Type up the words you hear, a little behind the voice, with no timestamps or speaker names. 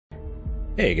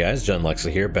Hey guys, John Lexa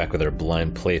here, back with our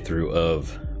blind playthrough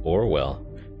of Orwell.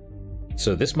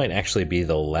 So this might actually be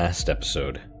the last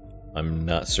episode. I'm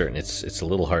not certain, it's a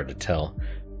little hard to tell.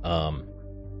 But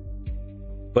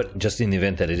just in the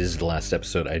event that it is the last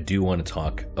episode, I do want to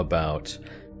talk about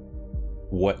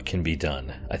what can be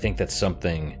done. I think that's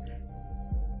something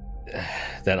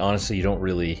that honestly you don't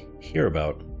really hear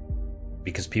about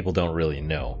because people don't really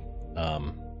know.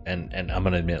 And I'm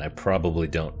gonna admit I probably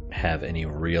don't have any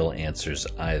real answers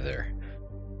either,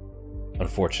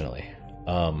 unfortunately.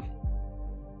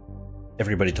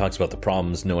 Everybody talks about the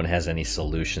problems, no one has any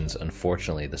solutions.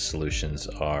 Unfortunately, the solutions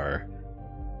are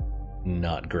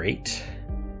not great.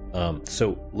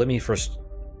 So let me first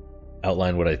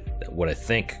outline what I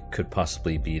think could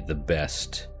possibly be the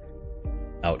best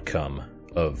outcome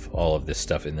of all of this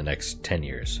stuff in the next 10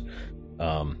 years.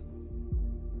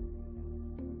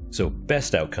 So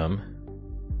best outcome,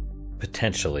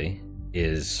 potentially,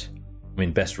 is,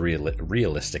 best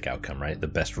realistic outcome, right? The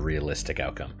best realistic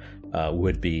outcome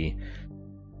would be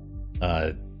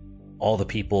all the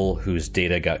people whose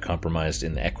data got compromised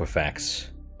in the Equifax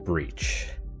breach.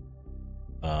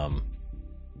 A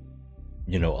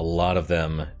lot of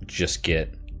them just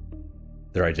get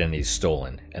their identities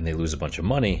stolen and they lose a bunch of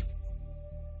money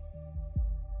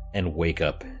and wake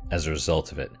up as a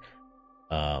result of it.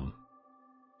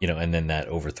 And then that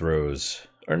overthrows,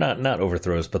 or not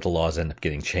overthrows, but the laws end up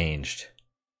getting changed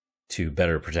to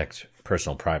better protect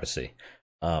personal privacy.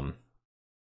 I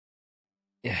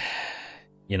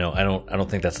don't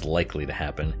think that's likely to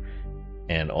happen.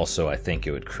 And also I think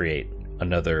it would create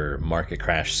another market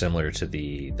crash similar to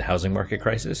the housing market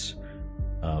crisis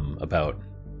about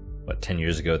 10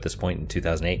 years ago at this point, in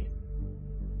 2008.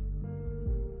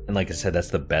 And like I said, that's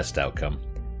the best outcome.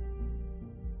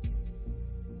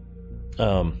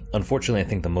 Unfortunately, I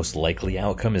think the most likely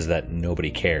outcome is that nobody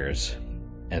cares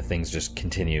and things just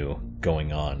continue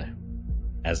going on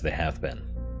as they have been.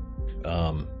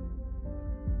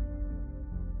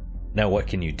 Now what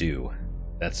can you do?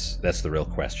 That's the real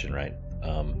question, right?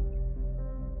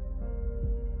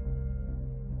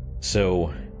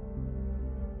 So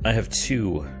I have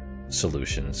two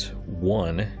solutions.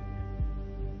 One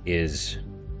is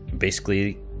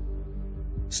basically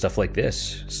stuff like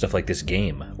this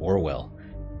game, Orwell.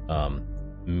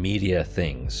 Media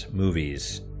things,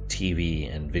 movies,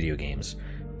 TV, and video games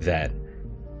that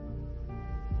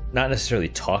not necessarily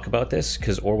talk about this,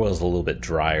 because Orwell's a little bit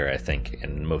drier, I think,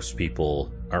 and most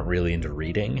people aren't really into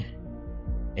reading,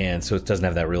 and so it doesn't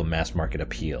have that real mass market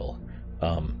appeal.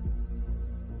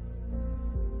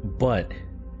 But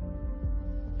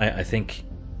I think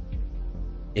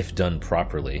if done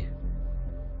properly,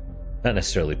 not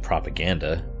necessarily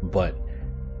propaganda, but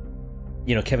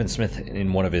Kevin Smith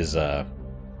in one of his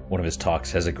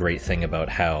talks has a great thing about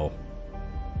how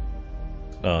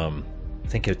I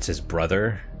think it's his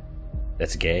brother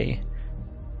that's gay,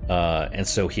 and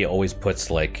so he always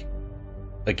puts like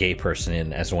a gay person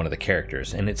in as one of the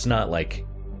characters, and it's not like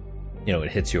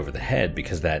it hits you over the head,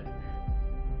 because that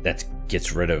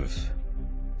gets rid of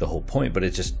the whole point, but it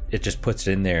just puts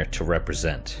it in there to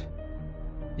represent,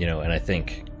 and I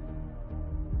think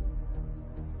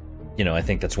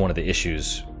that's one of the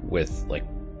issues with like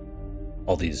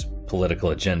all these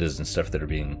political agendas and stuff that are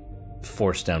being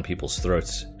forced down people's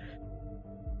throats.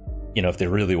 If they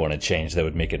really want to change, that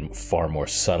would make it far more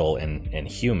subtle and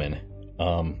human.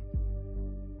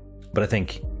 But I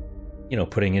think,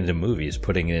 putting it into movies,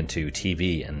 putting it into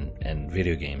TV and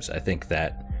video games, I think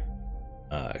that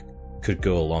could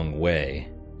go a long way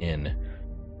in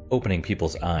opening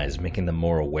people's eyes, making them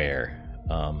more aware.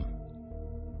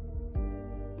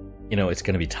 It's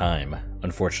going to be time,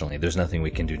 unfortunately. There's nothing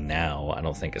we can do now, I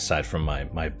don't think, aside from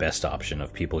my best option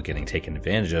of people getting taken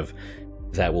advantage of,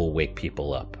 that will wake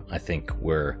people up. I think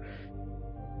we're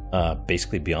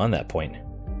basically beyond that point.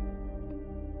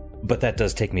 But that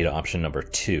does take me to option number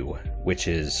 2, which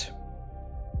is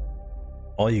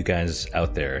all you guys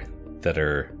out there that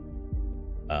are,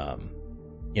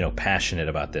 passionate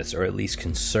about this, or at least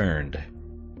concerned.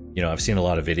 I've seen a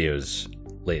lot of videos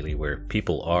lately where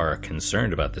people are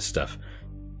concerned about this stuff,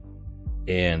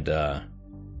 and the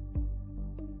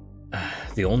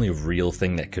only real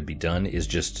thing that could be done is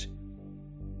just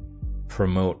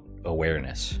promote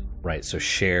awareness, right? So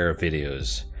share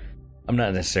videos. I'm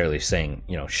not necessarily saying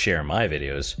share my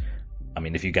videos.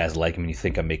 If you guys like them and you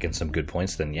think I'm making some good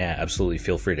points, then yeah, absolutely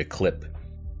feel free to clip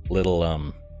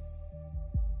little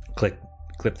clip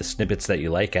the snippets that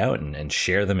you like out and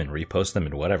share them and repost them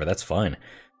and whatever. That's fine.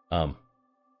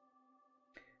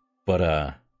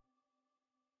 But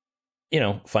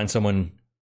find someone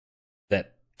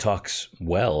that talks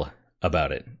well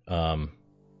about it.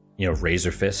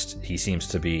 Razor Fist, he seems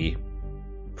to be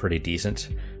pretty decent.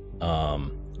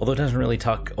 Although it doesn't really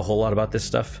talk a whole lot about this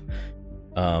stuff.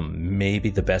 Maybe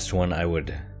the best one I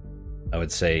would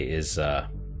say is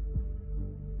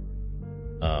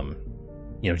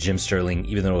Jim Sterling.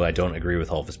 Even though I don't agree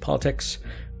with all of his politics,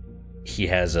 he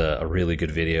has a really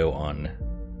good video on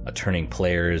turning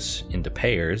players into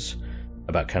payers,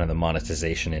 about kind of the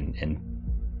monetization and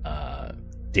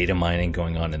data mining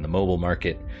going on in the mobile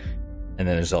market. And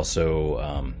then there's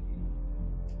also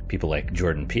people like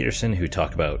Jordan Peterson, who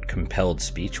talk about compelled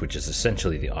speech, which is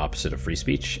essentially the opposite of free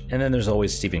speech. And then there's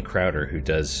always Steven Crowder, who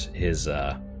does his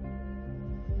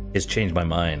Change My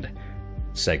Mind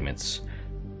segments.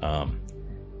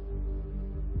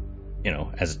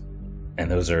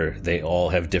 They all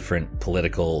have different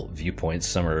political viewpoints.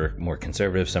 Some are more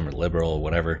conservative, some are liberal,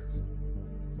 whatever.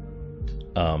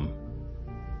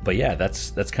 But yeah,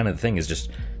 that's kind of the thing, is just,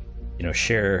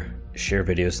 share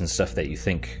videos and stuff that you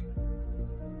think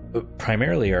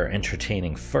primarily are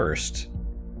entertaining first,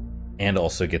 and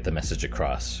also get the message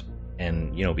across,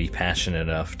 and be passionate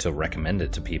enough to recommend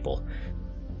it to people.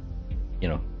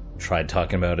 Tried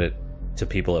talking about it to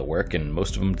people at work, and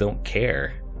most of them don't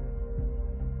care,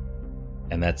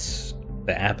 and the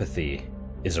apathy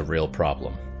is a real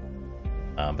problem.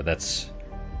 But that's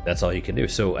all you can do.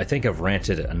 So I think I've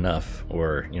ranted enough,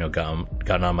 or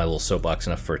gotten on my little soapbox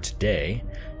enough for today.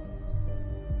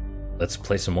 Let's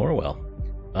play some Orwell.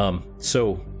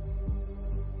 So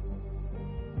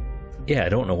yeah, I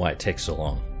don't know why it takes so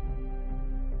long.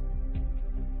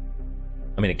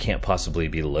 I mean, it can't possibly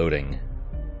be loading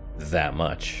that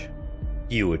much.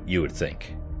 You would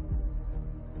think.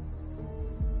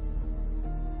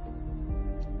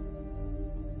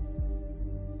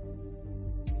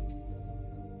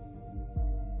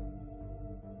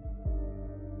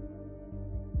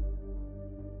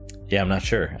 Yeah, I'm not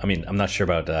sure. I mean, I'm not sure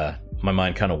about, my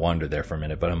mind kind of wandered there for a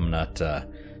minute, but I'm not,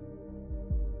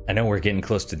 I know we're getting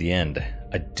close to the end.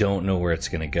 I don't know where it's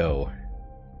going to go.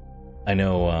 I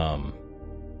know,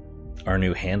 our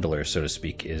new handler, so to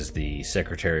speak, is the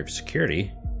Secretary of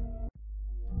Security.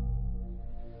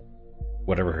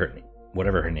 Whatever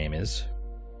her name is.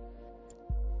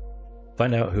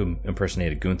 Find out who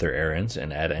impersonated Gunther Ahrens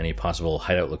and add any possible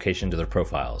hideout location to their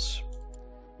profiles.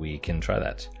 We can try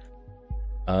that.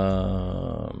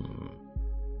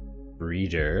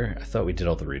 Reader. I thought we did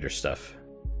all the reader stuff.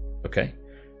 Okay.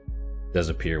 Does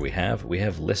appear we have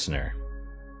listener.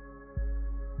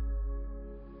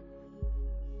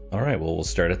 Alright, well, we'll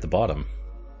start at the bottom.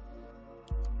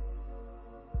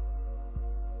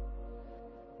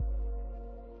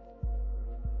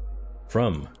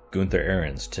 From Gunther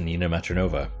Ahrens to Nina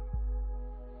Matronova.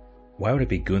 Why would it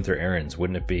be Gunther Ahrens?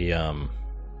 Wouldn't it be,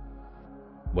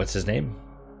 what's his name?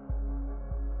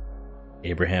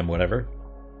 Abraham whatever.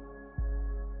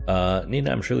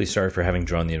 Nina, I'm truly sorry for having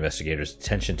drawn the investigators'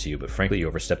 attention to you, but frankly you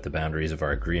overstepped the boundaries of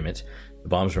our agreement. The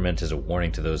bombs were meant as a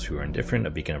warning to those who are indifferent, a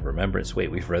beacon of remembrance.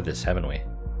 Wait, we've read this, haven't we?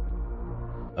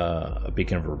 A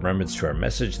beacon of remembrance to our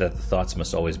message that the thoughts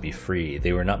must always be free.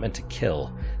 They were not meant to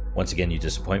kill. Once again, you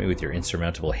disappoint me with your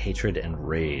insurmountable hatred and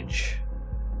rage.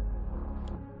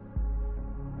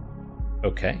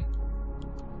 Okay.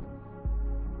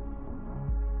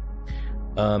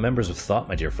 Members of Thought,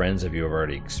 my dear friends, as you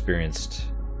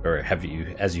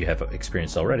have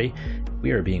experienced already,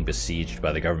 we are being besieged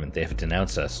by the government. They have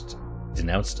denounced us,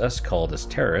 called us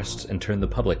terrorists, and turned the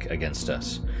public against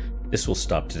us. This will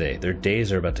stop today. Their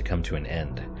days are about to come to an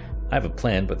end. I have a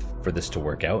plan, but for this to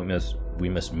work out, we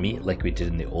must meet like we did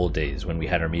in the old days when we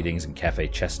had our meetings in Cafe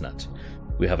Chestnut.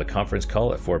 We have a conference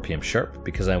call at 4 p.m. sharp,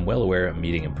 because I am well aware a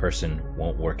meeting in person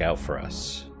won't work out for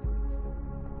us.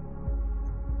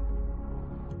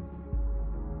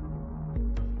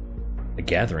 A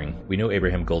gathering? We know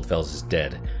Abraham Goldfels is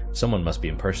dead. Someone must be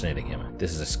impersonating him.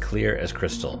 This is as clear as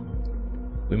crystal.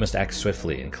 We must act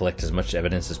swiftly and collect as much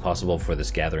evidence as possible before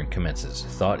this gathering commences.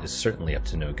 Thought is certainly up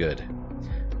to no good.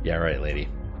 Yeah, right, lady.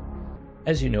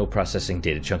 As you know, processing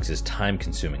data chunks is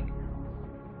time-consuming.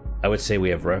 I would say we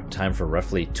have time for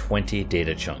roughly 20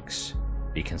 data chunks.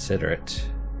 Be considerate.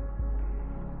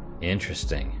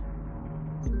 Interesting.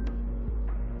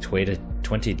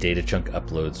 20 data chunk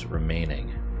uploads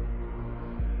remaining.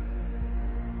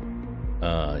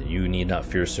 You need not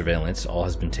fear surveillance. All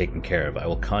has been taken care of. I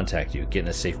will contact you. Get in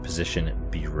a safe position.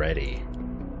 Be ready.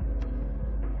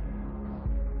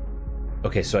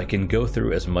 Okay, so I can go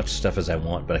through as much stuff as I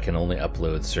want, but I can only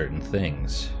upload certain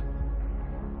things.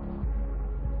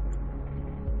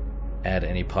 Add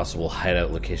any possible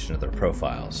hideout location to their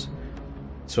profiles.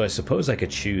 So I suppose I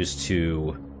could choose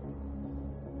to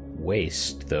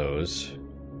waste those,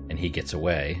 and he gets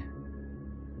away.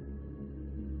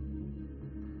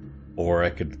 Or I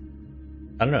could...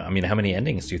 I don't know. I mean, how many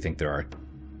endings do you think there are?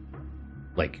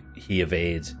 Like, he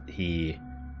evades, he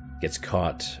gets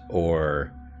caught,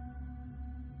 or...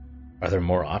 Are there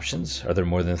more options? Are there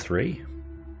more than 3?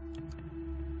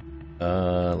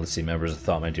 Let's see. Members of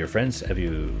Thought, my dear friends. Have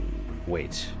you...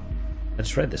 Wait. I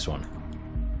just read this one.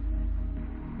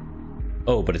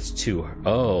 Oh, but it's 2.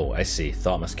 Oh, I see.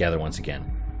 Thought must gather once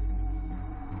again.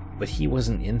 But he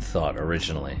wasn't in Thought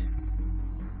originally.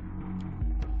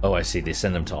 Oh, I see. They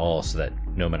send them to all so that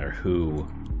no matter who...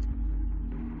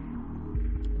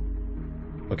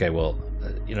 Okay, well,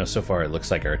 you know, so far it looks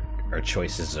like our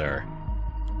choices are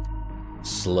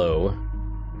slow.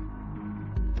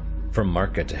 From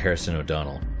Marka to Harrison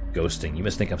O'Donnell. Ghosting. You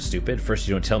must think I'm stupid. First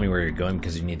you don't tell me where you're going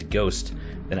because you need to ghost.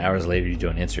 Then hours later you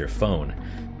don't answer your phone.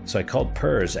 So I called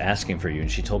Purrs asking for you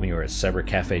and she told me you were at Cyber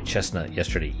Cafe Chestnut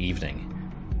yesterday evening.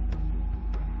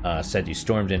 Said you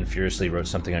stormed in, furiously wrote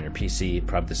something on your PC,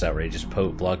 propped this outrageous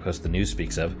blog post the news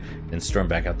speaks of, then stormed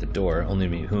back out the door, only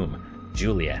to meet whom?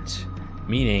 Juliet.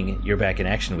 Meaning, you're back in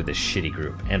action with this shitty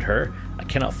group. And her? I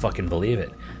cannot fucking believe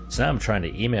it. So now I'm trying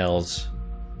to emails,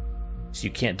 so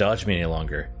you can't dodge me any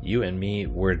longer. You and me,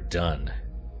 we're done.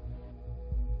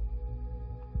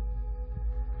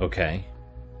 Okay.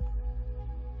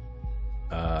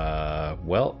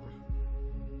 Well...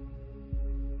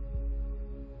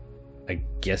 I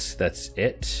guess that's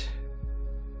it.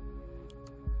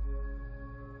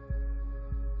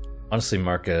 Honestly,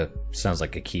 Marka sounds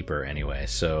like a keeper anyway,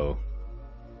 so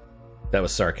that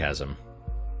was sarcasm.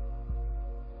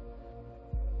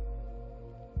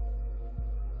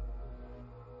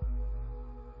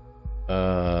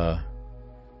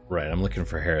 Right, I'm looking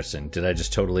for Harrison. Did I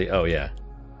just totally... Oh, yeah.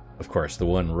 Of course, the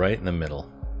one right in the middle.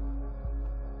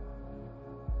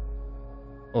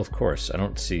 Well, of course, I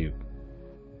don't see...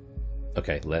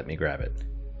 Okay, let me grab it.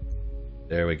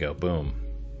 There we go, boom.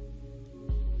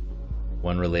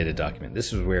 One related document.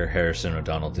 This is where Harrison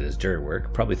O'Donnell did his dirt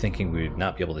work, probably thinking we would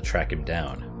not be able to track him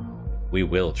down. We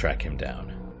will track him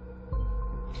down.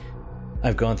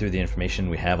 I've gone through the information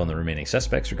we have on the remaining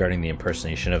suspects regarding the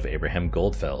impersonation of Abraham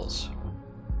Goldfels.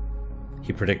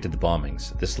 He predicted the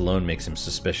bombings. This alone makes him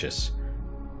suspicious.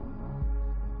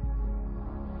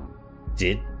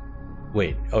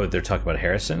 Wait, oh, they're talking about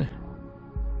Harrison?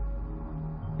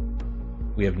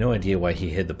 We have no idea why he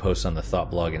hid the posts on the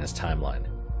Thought blog in his timeline.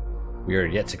 We are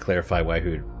yet to clarify why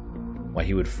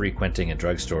he would frequenting a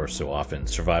drugstore so often.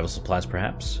 Survival supplies,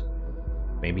 perhaps?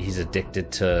 Maybe he's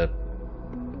addicted to...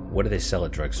 What do they sell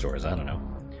at drugstores? I don't know.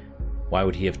 Why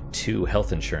would he have 2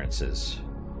 health insurances?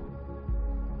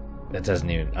 That doesn't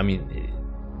even... I mean,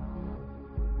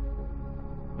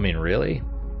 really?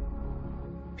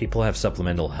 People have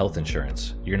supplemental health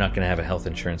insurance. You're not going to have a health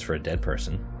insurance for a dead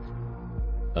person.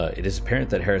 It is apparent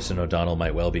that Harrison O'Donnell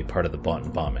might well be part of the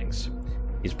bombings.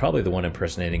 He's probably the one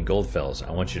impersonating Goldfels.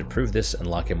 I want you to prove this and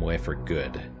lock him away for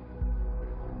good.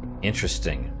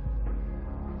 Interesting.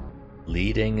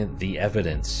 Leading the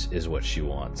evidence is what she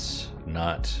wants,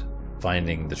 not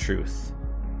finding the truth.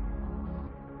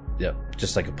 Yep,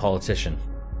 just like a politician.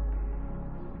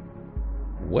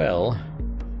 Well...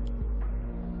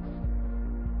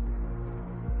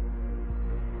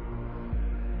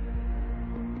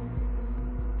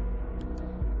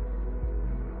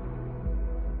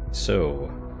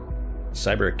 So,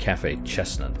 Cyber Cafe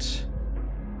Chestnut.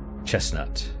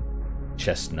 Chestnut.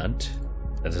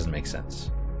 That doesn't make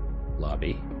sense.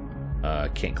 Lobby.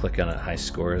 Can't click on it. High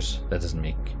scores. That doesn't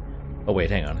make... Oh wait,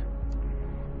 hang on.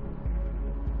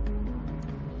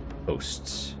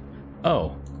 Posts.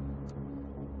 Oh.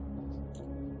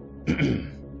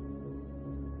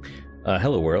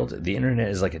 Hello world. The internet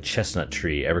is like a chestnut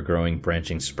tree, ever-growing,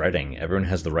 branching, spreading. Everyone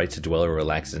has the right to dwell or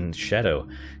relax in shadow,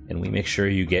 and we make sure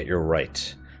you get your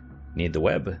right. Need the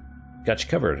web? Got you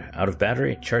covered. Out of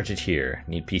battery? Charge it here.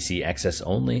 Need PC access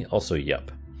only? Also,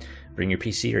 yup. Bring your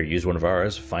PC or use one of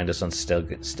ours. Find us on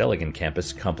Stelligan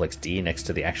campus, Complex D, next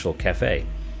to the actual cafe.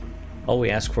 All we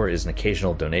ask for is an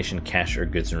occasional donation, cash, or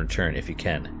goods in return, if you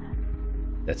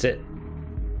can. That's it.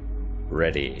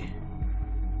 Ready.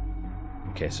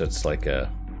 Okay, so it's like a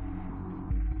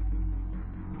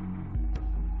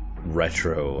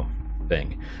retro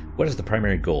thing. What is the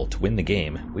primary goal? To win the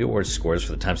game. We award scores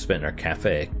for the time spent in our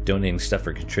cafe, donating stuff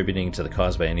or contributing to the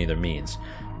cause by any other means.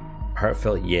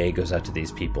 Heartfelt yay goes out to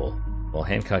these people. Well,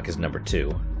 Hancock is number 2.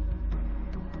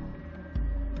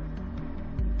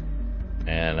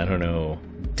 And I don't know,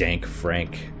 Dank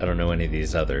Frank. I don't know any of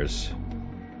these others.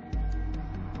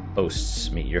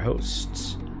 Hosts. Meet your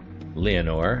hosts.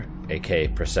 Leonore, aka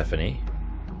Persephone.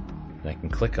 And I can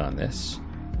click on this.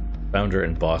 Founder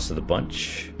and boss of the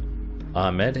bunch.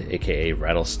 Ahmed, aka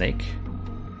Rattlesnake.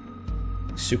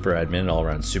 super admin,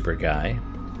 all-around super guy.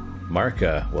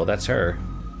 Marka, well, that's her,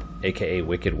 aka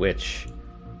Wicked Witch.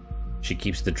 She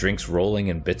keeps the drinks rolling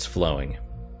and bits flowing.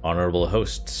 Honorable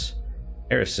hosts.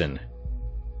 Harrison.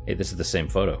 Hey, this is the same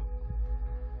photo.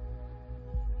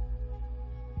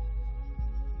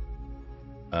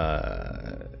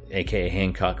 AKA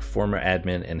Hancock, former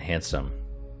admin and handsome.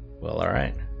 Well,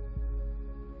 alright.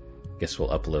 Guess we'll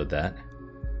upload that.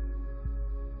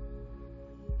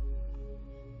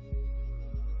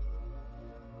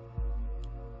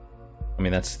 I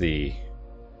mean, that's the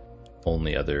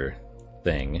only other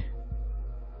thing.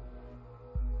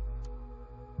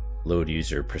 Load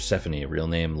user Persephone, real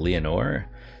name Leonore.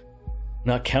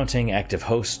 Not counting active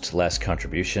host, last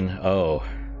contribution. Oh.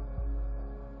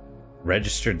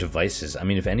 Registered devices. I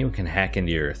mean, if anyone can hack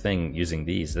into your thing using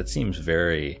these, that seems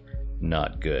very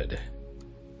not good.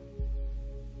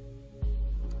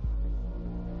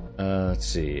 Let's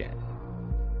see.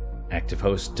 Active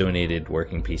host donated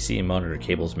working PC, monitor,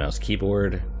 cables, mouse,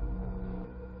 keyboard.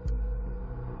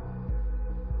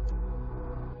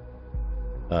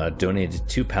 Donated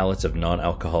 2 pallets of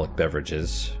non-alcoholic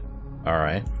beverages.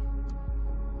 Alright.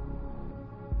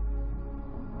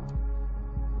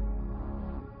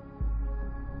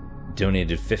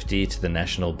 Donated 50 to the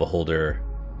National Beholder.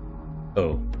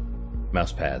 Oh,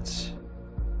 mouse pads.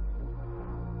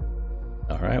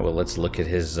 Alright, well, let's look at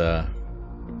his, I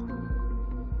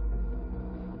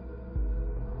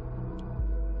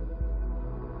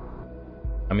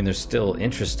mean, there's still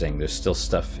interesting. There's still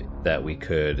stuff that we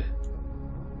could...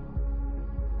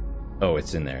 Oh,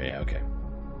 it's in there. Yeah, okay.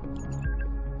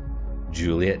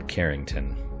 Juliet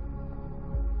Carrington.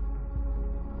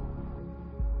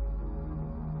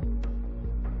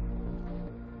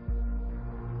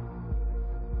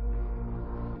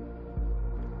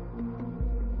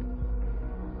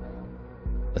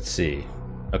 Let's see.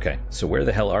 Okay, so where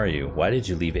the hell are you? Why did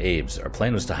you leave Abe's? Our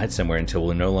plan was to hide somewhere until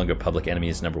we're no longer public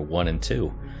enemies number 1 and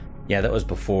 2. Yeah, that was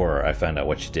before I found out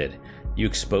what you did. You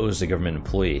exposed a government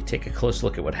employee. Take a close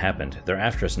look at what happened. They're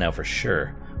after us now for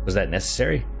sure. Was that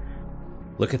necessary?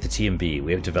 Look at the TMB.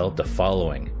 We have developed a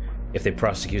following. If they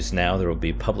prosecute us now, there will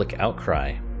be public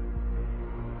outcry.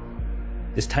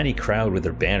 This tiny crowd with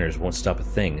their banners won't stop a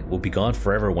thing. We'll be gone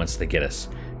forever once they get us.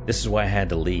 This is why I had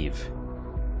to leave.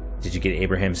 Did you get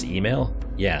Abraham's email?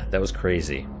 Yeah, that was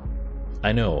crazy.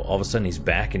 I know, all of a sudden he's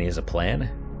back and he has a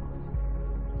plan?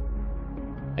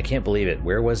 I can't believe it.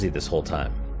 Where was he this whole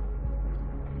time?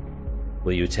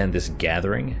 Will you attend this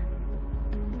gathering?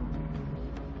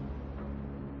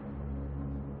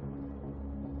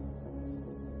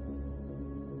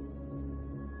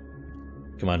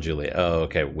 Come on, Julia. Oh,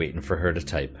 okay, waiting for her to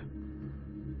type.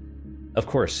 Of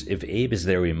course, if Abe is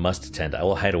there, we must attend. I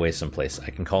will hide away someplace. I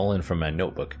can call in from my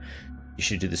notebook. You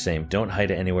should do the same. Don't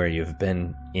hide anywhere you've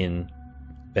been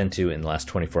to in the last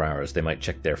 24 hours. They might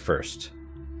check there first.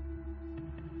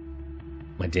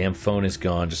 My damn phone is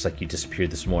gone, just like you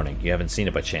disappeared this morning. You haven't seen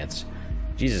it by chance.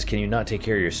 Jesus, can you not take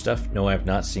care of your stuff? No, I have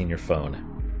not seen your phone.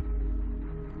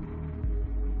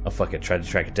 Oh, fuck it. Tried to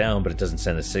track it down, but it doesn't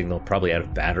send a signal. Probably out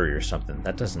of battery or something.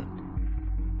 That doesn't...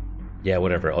 Yeah,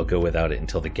 whatever. I'll go without it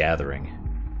until the gathering.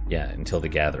 Yeah, until the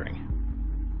gathering.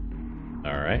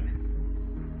 Alright.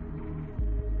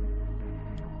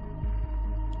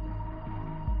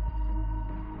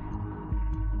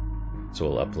 So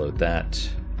we'll upload that.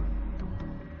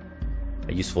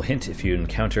 A useful hint: if you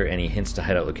encounter any hints to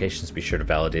hideout locations, be sure to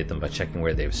validate them by checking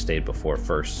where they've stayed before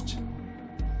first.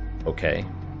 Okay.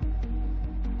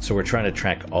 So we're trying to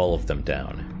track all of them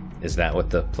down. Is that what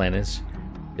the plan is?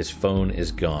 His phone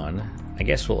is gone. I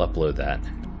guess we'll upload that.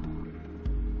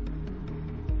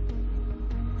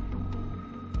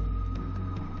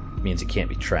 Means it can't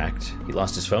be tracked. He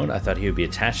lost his phone? I thought he would be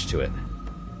attached to it.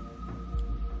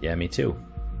 Yeah, me too.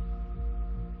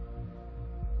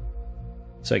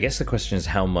 So I guess the question is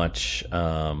how much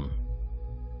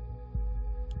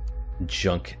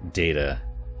junk data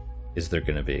is there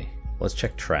going to be? Let's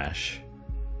check trash.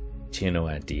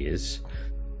 TNO IDs.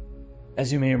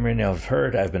 As you may or may not have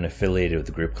heard, I've been affiliated with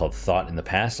a group called Thought in the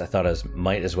past. I thought I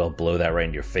might as well blow that right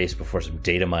into your face before some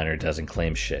data miner does and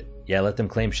claim shit. Yeah, let them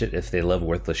claim shit if they love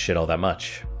worthless shit all that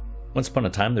much. Once upon a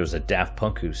time, there was a daft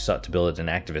punk who sought to build an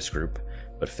activist group,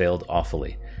 but failed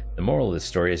awfully. The moral of this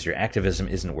story is your activism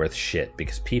isn't worth shit,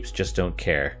 because peeps just don't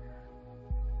care.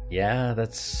 Yeah,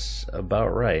 that's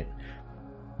about right.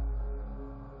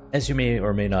 As you may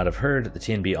or may not have heard, the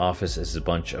TNB office is a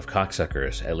bunch of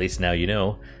cocksuckers. At least now you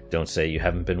know. Don't say you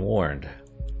haven't been warned.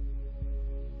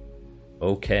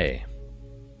 Okay.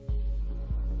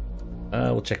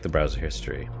 We'll check the browser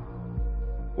history.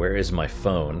 Where is my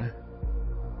phone?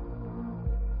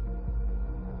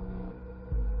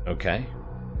 Okay.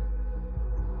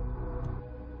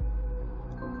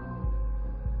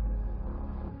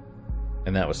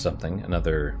 And that was something,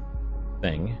 another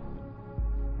thing.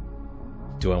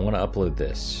 Do I want to upload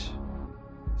this?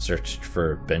 Searched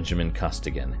for Benjamin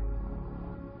Costigan.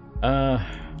 No,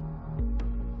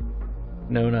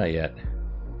 not yet.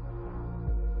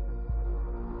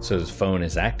 So his phone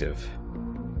is active.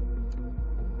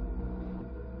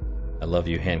 I love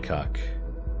you, Hancock.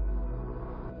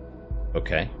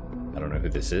 Okay. I don't know who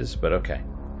this is, but okay.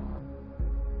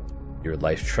 Your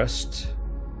life trust.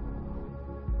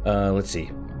 Let's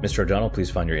see. Mr. O'Donnell, please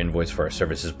find your invoice for our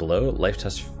services below. Life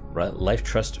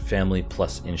Trust Family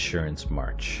Plus Insurance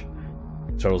March.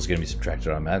 Total is going to be subtracted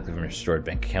automatically from your stored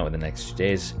bank account within the next 2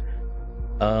 days.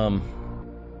 I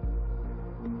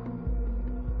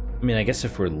mean, I guess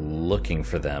if we're looking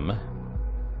for them,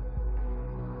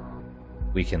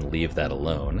 we can leave that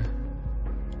alone.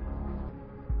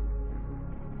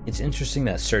 It's interesting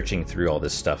that searching through all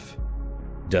this stuff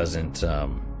doesn't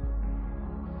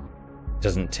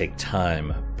take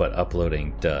time, but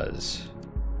uploading does.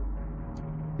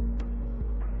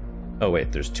 Oh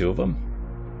wait, there's 2 of them?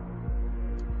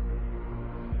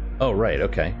 Oh right,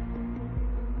 okay.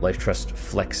 Life Trust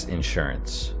Flex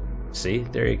Insurance. See,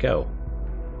 there you go.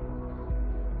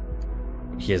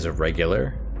 He has a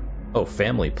regular. Oh,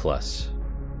 Family Plus.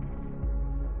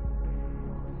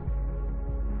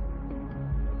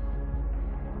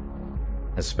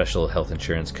 Has special health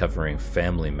insurance covering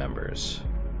family members.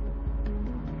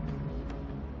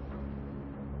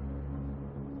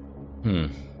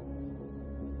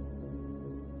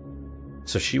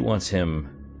 So she wants him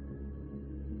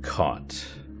caught.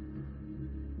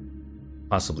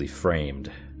 Possibly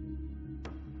framed.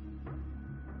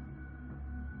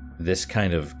 This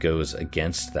kind of goes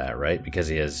against that, right? Because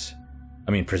he has...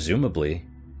 I mean, presumably,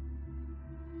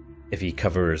 if he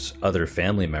covers other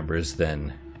family members,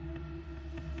 then...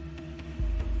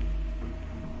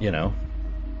 You know...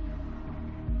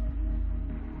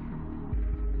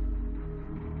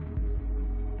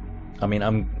 I mean,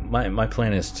 my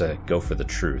plan is to go for the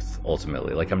truth,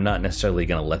 ultimately. Like, I'm not necessarily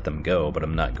going to let them go, but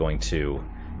I'm not going to...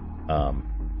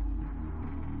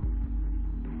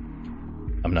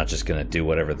 I'm not just going to do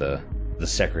whatever the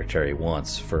secretary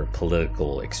wants for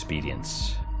political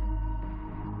expedience.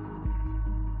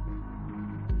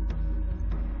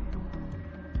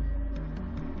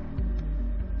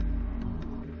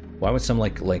 Why would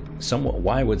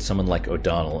why would someone like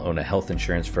O'Donnell own a health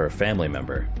insurance for a family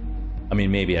member? I mean,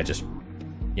 maybe I just,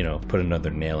 you know, put another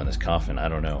nail in his coffin. I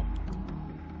don't know.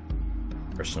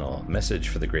 Personal message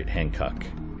for the great Hancock.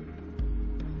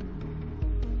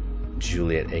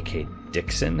 Juliet A.K.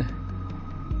 Dixon.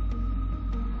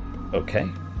 Okay.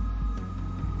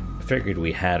 I figured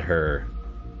we had her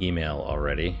email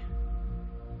already.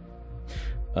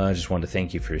 I just wanted to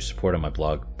thank you for your support on my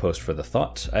blog post for the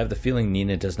thought. I have the feeling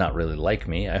Nina does not really like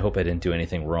me. I hope I didn't do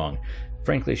anything wrong.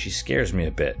 Frankly, she scares me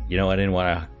a bit. You know, I didn't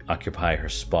want to occupy her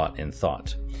spot in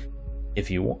thought. If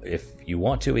you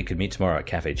want to, we could meet tomorrow at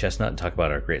Cafe Chestnut and talk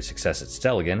about our great success at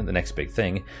Stelligan, the next big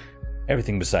thing.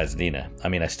 Everything besides Nina. I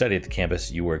mean, I study at the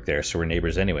campus, you work there, so we're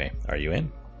neighbors anyway. Are you in?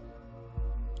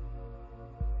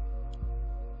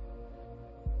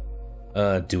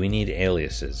 Do we need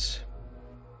aliases?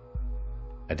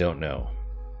 I don't know.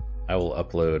 I will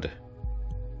upload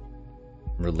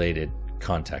related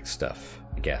contact stuff,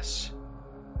 I guess.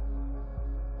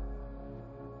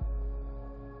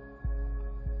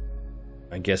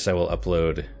 I guess I will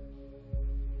upload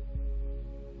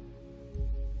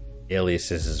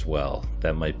aliases as well.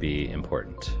 That might be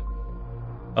important.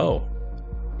 Oh,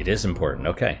 it is important.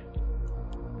 Okay.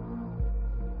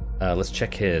 Let's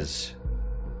check his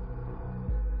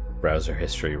browser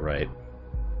history, right?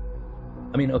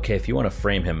 I mean, okay, if you want to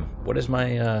frame him, what is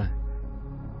my, at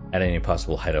any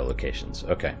possible hideout locations?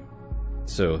 Okay.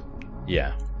 So,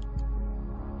 yeah.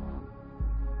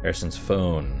 Harrison's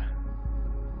phone.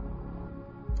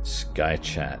 Sky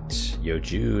chat. Yo,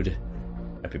 Jude.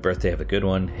 Happy birthday, have a good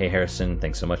one. Hey, Harrison,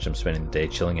 thanks so much. I'm spending the day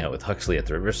chilling out with Huxley at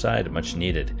the riverside. Much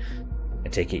needed. I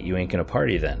take it you ain't gonna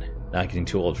party then. Not getting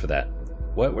too old for that.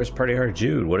 What? Where's party hard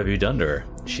Jude? What have you done to her?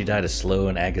 She died a slow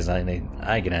and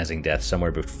agonizing death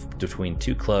somewhere between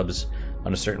 2 clubs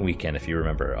on a certain weekend, if you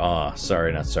remember. Aw,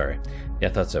 sorry, not sorry. Yeah,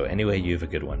 I thought so. Anyway, you have a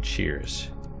good one. Cheers.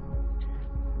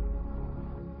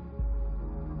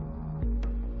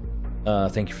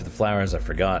 Thank you for the flowers. I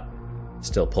forgot.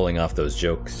 Still pulling off those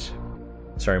jokes.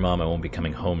 Sorry, Mom, I won't be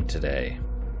coming home today.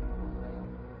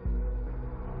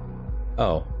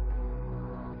 Oh.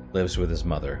 Lives with his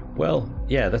mother. Well,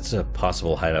 yeah, that's a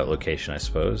possible hideout location, I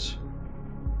suppose.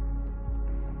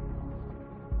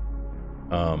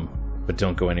 But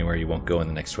don't go anywhere you won't go in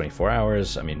the next 24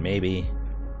 hours. I mean, maybe.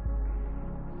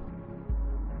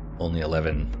 Only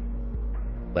 11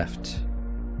 left.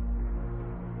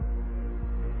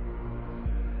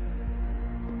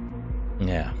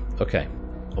 Yeah, okay.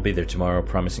 I'll be there tomorrow.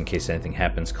 Promise in case anything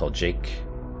happens, call Jake.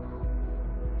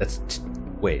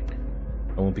 Wait.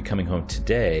 I won't be coming home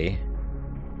today.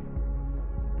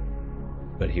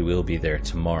 But he will be there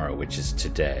tomorrow, which is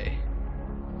today.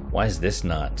 Why is this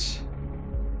not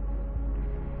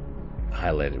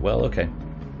highlighted? Well, okay.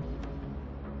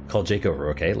 Call Jake over,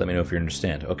 okay? Let me know if you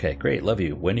understand. Okay, great, love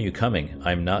you. When are you coming?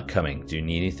 I'm not coming. Do you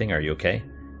need anything? Are you okay?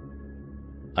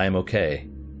 I am okay.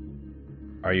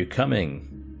 Are you coming?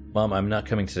 Mom, I'm not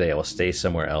coming today. I will stay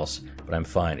somewhere else, but I'm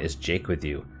fine. Is Jake with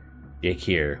you? Jake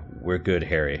here. We're good,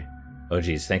 Harry. Oh,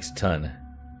 geez, thanks a ton.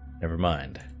 Never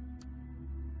mind.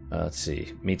 Let's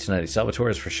see. Meet tonight at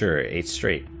Salvatore's for sure. 8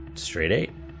 straight. Straight 8.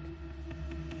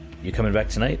 You coming back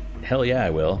tonight? Hell yeah,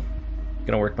 I will.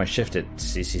 Gonna work my shift at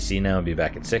CCC now and be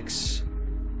back at 6.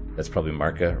 That's probably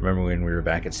Marka. Remember when we were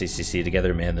back at CCC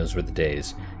together? Man, those were the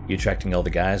days. You attracting all the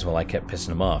guys while I kept pissing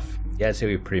them off. Yeah, I'd say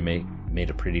we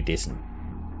made a pretty decent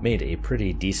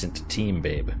team,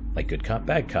 babe. Like good cop,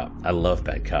 bad cop. I love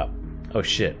bad cop. Oh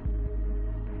shit.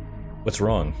 What's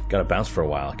wrong? Gotta bounce for a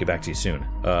while. Get back to you soon.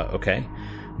 Okay.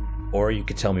 Or you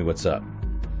could tell me what's up.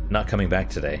 Not coming back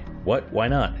today. What? Why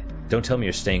not? Don't tell me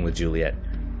you're staying with Juliet.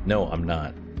 No, I'm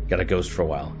not. Gotta ghost for a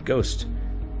while. Ghost?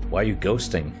 Why are you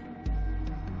ghosting?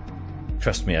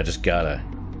 Trust me, I just gotta.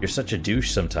 You're such a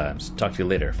douche sometimes. Talk to you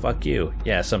later. Fuck you.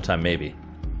 Yeah, sometime maybe.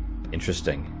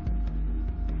 Interesting.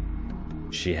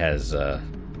 She has,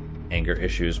 anger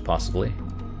issues, possibly.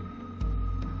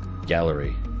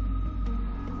 Gallery.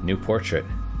 New portrait.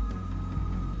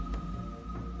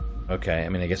 Okay, I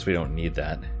mean, I guess we don't need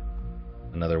that.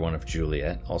 Another one of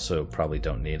Juliet. Also, probably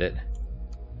don't need it.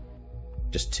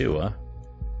 Just 2, huh?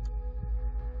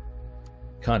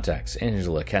 Contacts.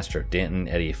 Angela, Castro, Danton,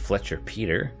 Eddie, Fletcher,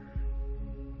 Peter.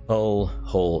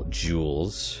 Hull,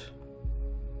 Jules.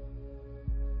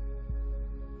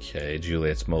 Okay,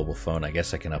 Juliet's mobile phone. I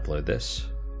guess I can upload this.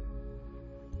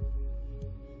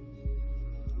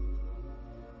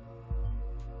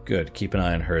 Good, keep an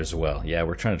eye on her as well. Yeah,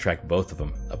 we're trying to track both of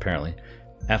them, apparently.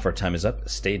 Half our time is up.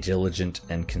 Stay diligent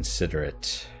and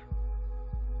considerate.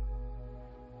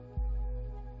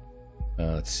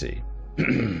 Let's see.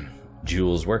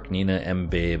 Jules, Work, Nina, M.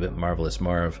 Babe, Marvelous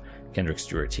Marv, Kendrick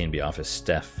Stewart, TNB Office,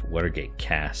 Steph, Watergate,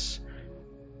 Cass.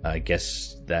 I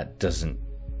guess that doesn't...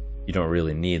 You don't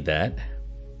really need that.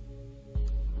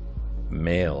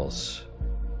 Males.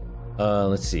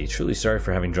 Let's see. Truly sorry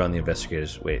for having drawn the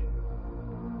investigators. Wait.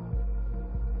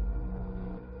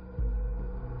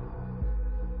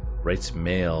 Writes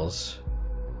males.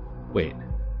 Wait.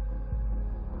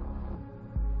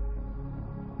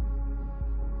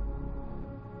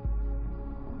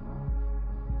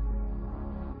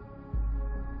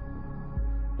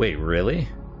 Wait, really?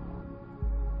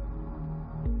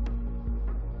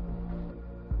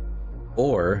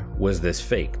 Or was this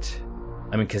faked?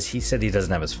 I mean, because he said he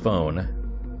doesn't have his phone.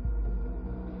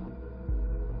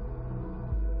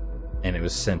 And it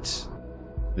was sent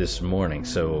this morning,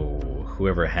 so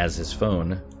whoever has his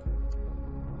phone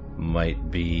might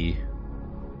be...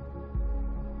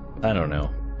 I don't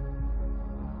know.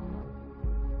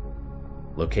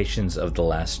 Locations of the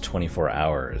last 24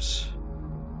 hours.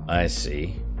 I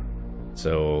see.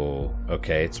 So,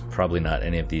 okay, it's probably not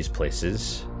any of these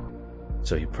places.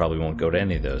 So he probably won't go to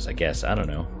any of those, I guess. I don't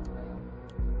know.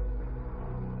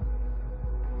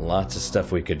 Lots of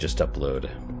stuff we could just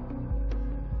upload.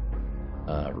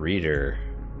 Reader.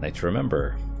 Night to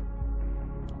Remember.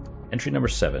 Entry number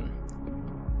 7.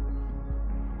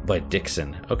 By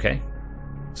Dixon. Okay.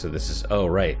 So this is... Oh,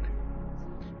 right.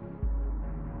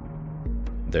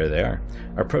 There they are.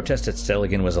 Our protest at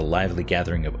Stelligan was a lively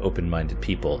gathering of open-minded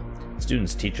people.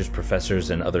 Students, teachers, professors,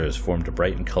 and others formed a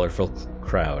bright and colorful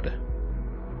crowd.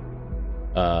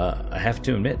 I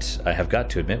have got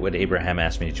to admit, when Abraham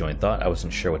asked me to join Thought, I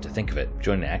wasn't sure what to think of it.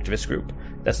 Join an activist group?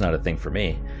 That's not a thing for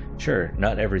me. Sure,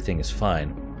 not everything is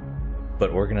fine, but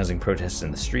organizing protests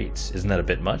in the streets, isn't that a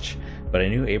bit much? But I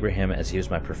knew Abraham as he was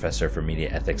my professor for media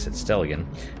ethics at Stelligan,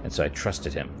 and so I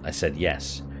trusted him. I said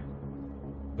yes.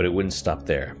 But it wouldn't stop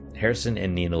there. Harrison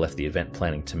and Nina left the event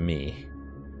planning to me.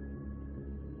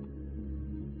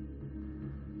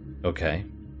 Okay.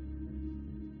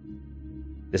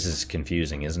 This is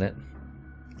confusing, isn't it?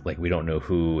 Like, we don't know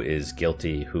who is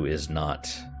guilty, who is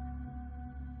not.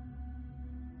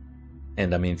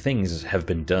 And, I mean, things have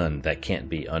been done that can't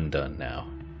be undone now.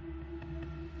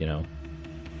 You know?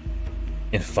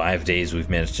 In 5 days, we've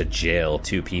managed to jail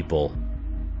 2 people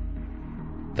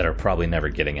that are probably never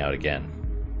getting out again.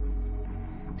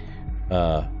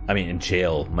 I mean, in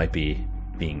jail might be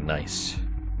being nice.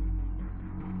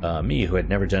 Me, who had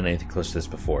never done anything close to this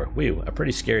before. Whew, a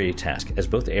pretty scary task. As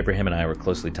both Abraham and I were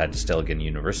closely tied to Stelligan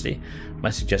University,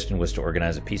 my suggestion was to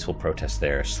organize a peaceful protest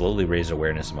there, slowly raise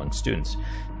awareness among students.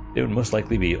 They would most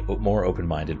likely be more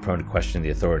open-minded, prone to question the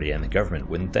authority and the government,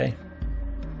 wouldn't they?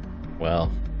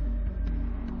 Well,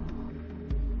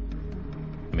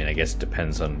 I mean, I guess it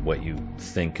depends on what you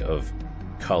think of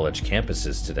college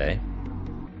campuses today.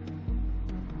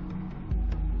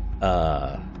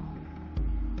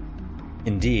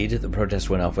 Indeed, the protest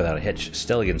went off without a hitch.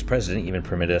 Stelligan's president even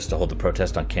permitted us to hold the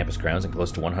protest on campus grounds, and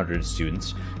close to 100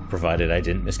 students, provided I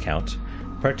didn't miscount,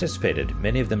 participated,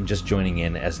 many of them just joining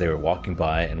in as they were walking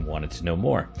by and wanted to know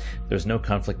more. There was no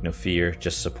conflict, no fear,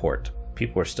 just support.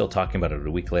 People were still talking about it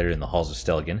a week later in the halls of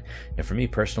Stelligan, and for me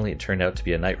personally, it turned out to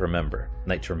be a night to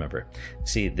remember.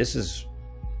 See, this is...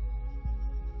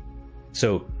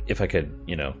 So, if I could,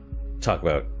 talk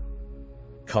about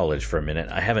college for a minute.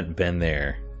 I haven't been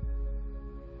there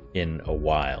in a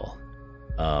while.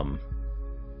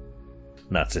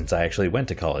 Not since I actually went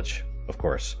to college, of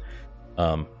course.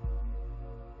 And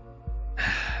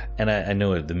I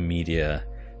know the media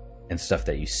and stuff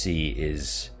that you see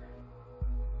is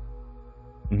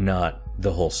not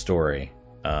the whole story.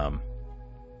 But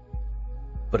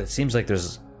it seems like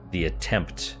there's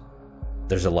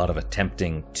a lot of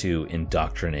attempting to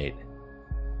indoctrinate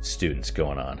students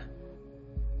going on.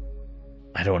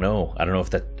 I don't know if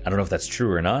that's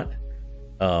true or not.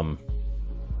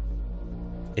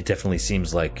 It definitely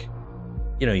seems like,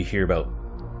 you hear about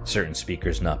certain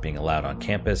speakers not being allowed on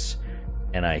campus,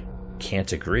 and I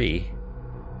can't agree.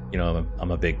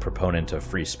 I'm a big proponent of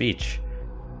free speech,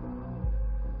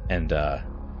 and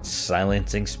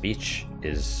silencing speech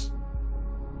is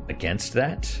against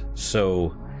that.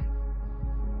 So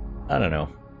I don't know.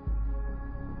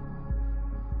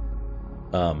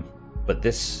 But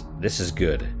this is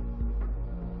good.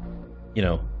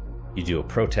 You do a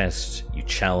protest, you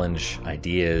challenge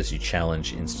ideas, you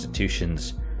challenge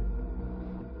institutions,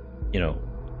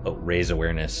 raise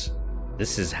awareness.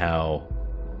 This is how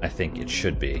I think it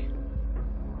should be.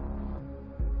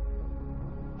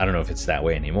 I don't know if it's that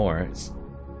way anymore. It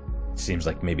seems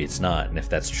like maybe it's not, and if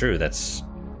that's true, that's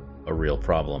a real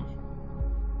problem.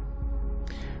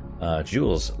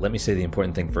 Jules, let me say the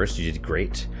important thing first. You did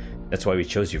great. That's why we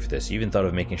chose you for this. You even thought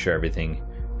of making sure everything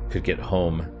could get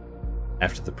home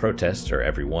after the protest, or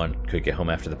everyone could get home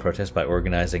after the protest by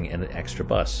organizing an extra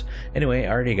bus. Anyway, I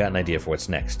already got an idea for what's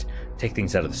next. Take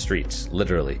things out of the streets,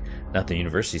 literally. Not the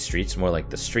university streets, more like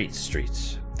the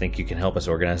streets. Think you can help us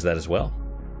organize that as well?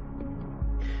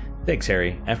 Thanks,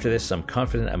 Harry. After this, I'm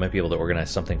confident I might be able to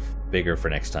organize something bigger for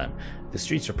next time. The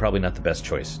streets are probably not the best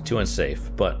choice, too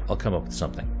unsafe, but I'll come up with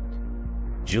something.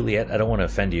 Juliet, I don't want to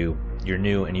offend you. You're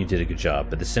new and you did a good job,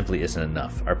 but this simply isn't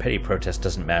enough. Our petty protest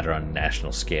doesn't matter on a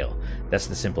national scale. That's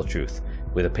the simple truth.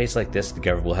 With a pace like this, the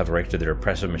government will have a right to their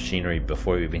repressive machinery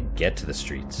before we even get to the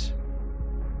streets.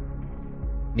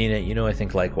 Nina, I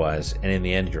think likewise, and in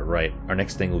the end, you're right. Our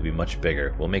next thing will be much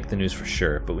bigger. We'll make the news for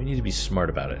sure, but we need to be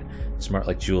smart about it. Smart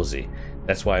like Julesy.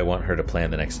 That's why I want her to plan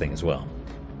the next thing as well.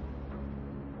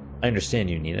 I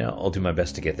understand you, Nina. I'll do my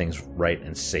best to get things right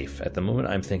and safe. At the moment,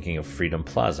 I'm thinking of Freedom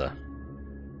Plaza.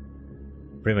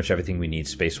 Pretty much everything we need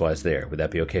space-wise there. Would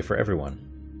that be okay for everyone?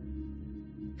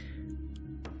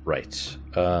 Right.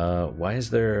 Why is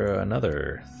there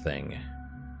another thing?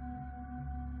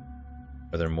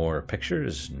 Are there more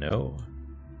pictures? No.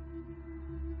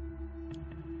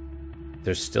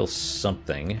 There's still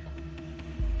something.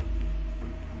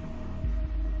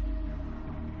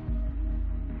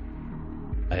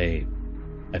 I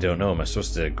don't know. Am I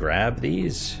supposed to grab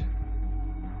these?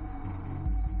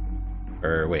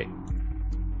 Or wait.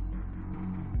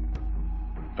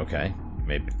 Okay.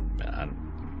 Maybe.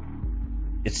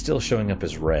 It's still showing up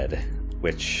as red,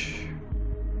 which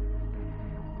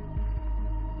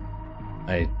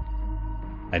I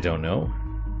don't know.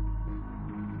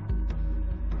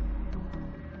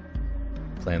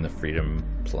 Plan the Freedom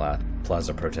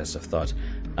Plaza protest of thought.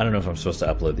 I don't know if I'm supposed to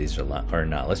upload these or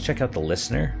not. Let's check out the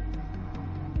listener.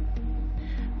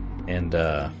 And,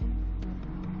 oh,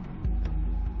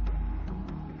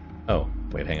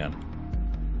 wait, hang on.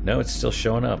 No, it's still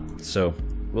showing up. So,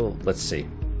 well, let's see.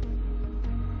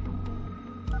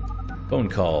 Phone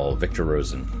call, Victor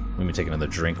Rosen. Let me take another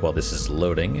drink while this is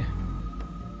loading.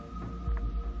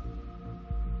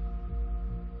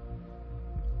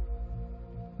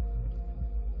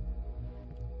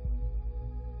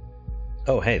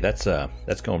 Oh, hey, that's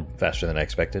going faster than I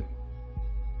expected.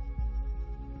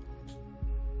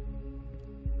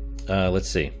 Let's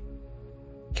see.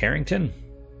 Carrington?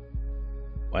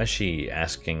 Why is she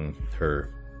asking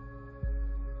her...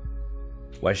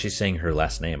 Why is she saying her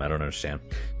last name? I don't understand.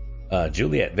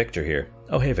 Juliet, Victor here.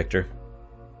 Oh, hey, Victor.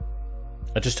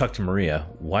 I just talked to Maria.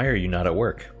 Why are you not at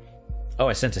work? Oh,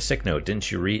 I sent a sick note.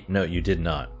 Didn't you read? No, you did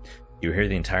not. You were here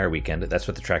the entire weekend. That's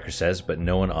what the tracker says, but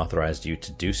no one authorized you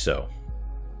to do so.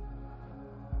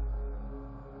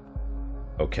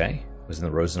 Okay. Was in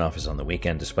the Rosen office on the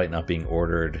weekend, despite not being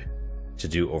ordered to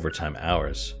do overtime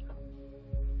hours.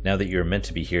 Now that you're meant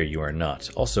to be here, you are not.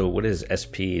 Also, what is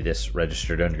SP this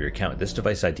registered under your account? This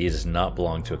device ID does not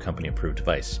belong to a company-approved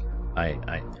device.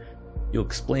 You'll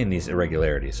explain these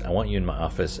irregularities. I want you in my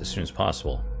office as soon as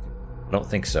possible. I don't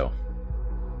think so.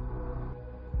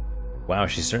 Wow,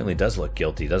 she certainly does look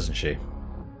guilty, doesn't she?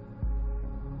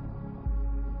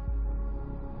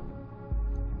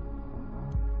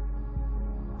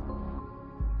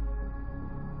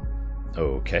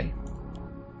 Okay.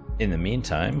 In the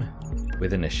meantime,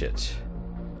 with initiate.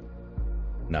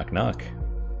 Knock knock.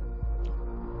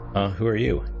 Who are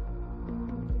you?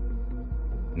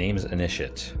 Name's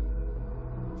initiate.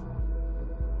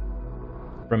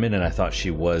 For a minute I thought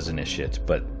she was initiate,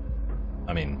 but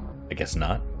I mean, I guess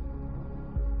not.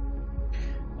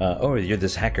 Oh, you're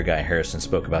this hacker guy Harrison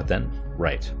spoke about then?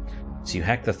 Right. So you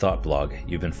hacked the Thought blog.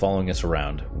 You've been following us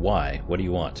around. Why? What do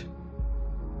you want?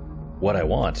 What I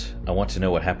want? I want to know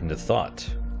what happened to Thought.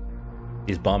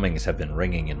 These bombings have been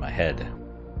ringing in my head.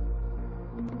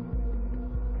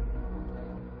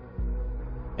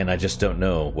 And I just don't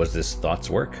know, was this Thought's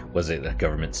work? Was it a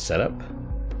government setup?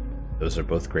 Those are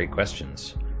both great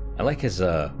questions. I like his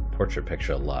portrait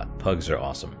picture a lot. Pugs are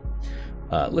awesome.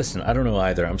 Listen, I don't know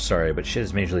either, I'm sorry, but shit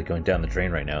is majorly going down the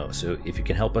drain right now, so if you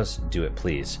can help us, do it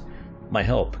please. My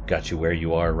help got you where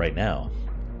you are right now.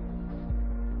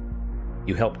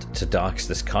 You helped to dox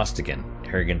this Costigan.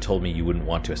 Harrigan told me you wouldn't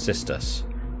want to assist us.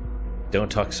 Don't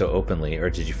talk so openly, or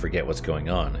did you forget what's going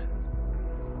on?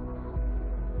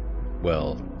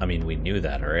 Well, I mean, we knew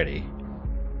that already.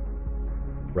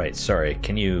 Right, sorry,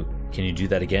 can you do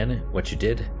that again? What you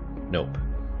did? Nope.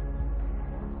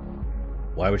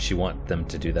 Why would she want them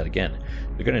to do that again?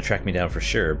 They're gonna track me down for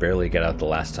sure. Barely got out the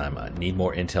last time. I need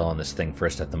more intel on this thing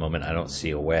first. At the moment, I don't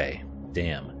see a way.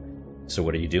 Damn. So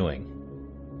what are you doing?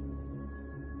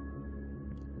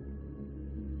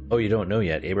 Oh, you don't know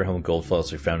yet. Abraham Goldfels,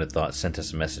 who founded Thought, sent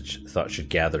us a message. Thought should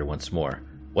gather once more.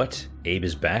 What? Abe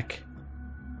is back?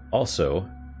 Also,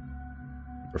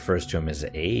 refers to him as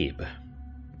Abe.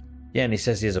 Yeah, and he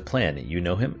says he has a plan. You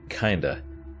know him? Kinda.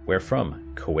 Where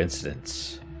from?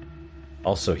 Coincidence.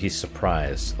 Also, he's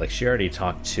surprised. Like, she already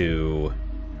talked to...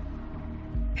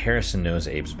 Harrison knows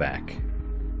Abe's back.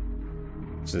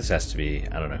 So this has to be...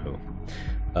 I don't know who.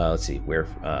 Let's see. Where?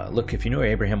 Look, if you know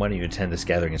Abraham, why don't you attend this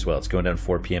gathering as well? It's going down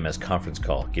 4 p.m. as conference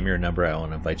call. Give me your number. I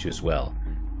want to invite you as well.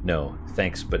 No,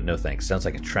 thanks, but no thanks. Sounds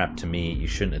like a trap to me. You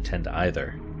shouldn't attend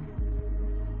either.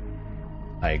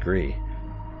 I agree.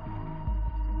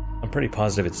 I'm pretty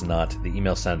positive it's not. The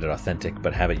email sounded authentic,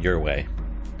 but have it your way.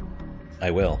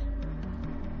 I will.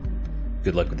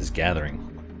 Good luck with this gathering.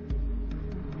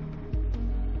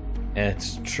 And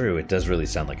it's true, it does really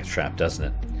sound like a trap, doesn't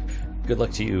it? Good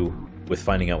luck to you with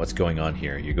finding out what's going on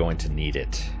here. You're going to need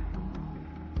it.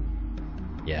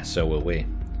 Yeah, so will we.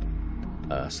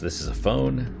 So this is a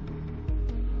phone.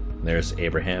 There's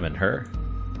Abraham and her.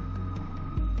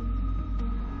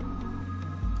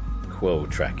 Quo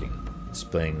tracking.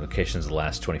 Displaying locations the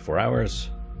last 24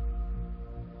 hours.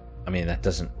 I mean, that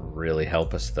doesn't really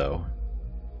help us, though.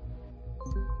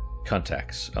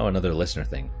 Contacts. Oh, another listener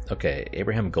thing. Okay,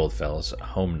 Abraham Goldfels,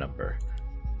 home number.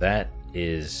 That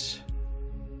is...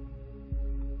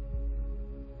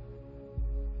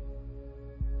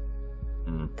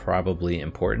 probably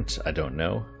important. I don't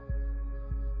know.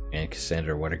 And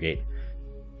Cassandra Watergate.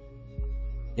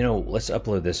 You know, let's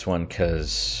upload this one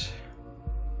because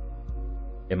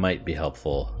it might be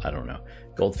helpful. I don't know.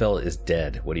 Goldfell is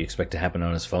dead. What do you expect to happen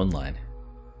on his phone line?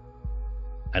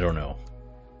 I don't know.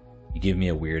 You give me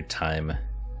a weird time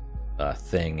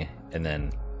thing, and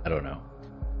then I don't know.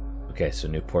 Okay, so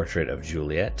new portrait of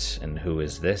Juliet, and who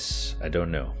is this? I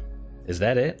don't know. Is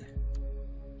that it?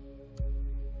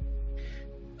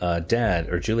 Dad,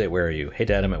 or Juliet, where are you? Hey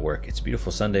Dad, I'm at work. It's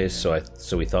beautiful Sundays,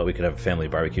 so we thought we could have a family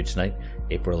barbecue tonight.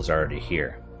 April is already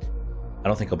here. I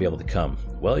don't think I'll be able to come.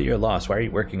 Well, you're lost. Why are you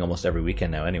working almost every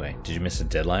weekend now anyway? Did you miss a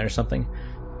deadline or something?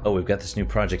 Oh, we've got this new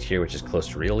project here which is close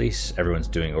to release. Everyone's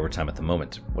doing overtime at the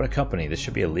moment. What a company. This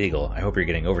should be illegal. I hope you're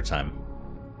getting overtime.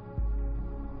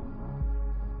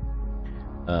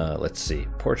 Let's see.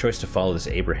 Poor choice to follow this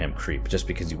Abraham creep. Just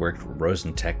because you worked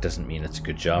Rosentech doesn't mean it's a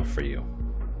good job for you.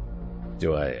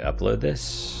 Do I upload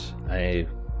this? I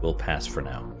will pass for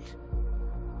now.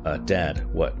 Dad,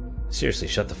 what? Seriously,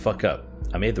 shut the fuck up.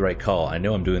 I made the right call. I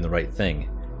know I'm doing the right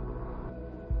thing.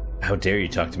 How dare you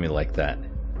talk to me like that?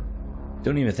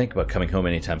 Don't even think about coming home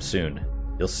anytime soon.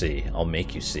 You'll see. I'll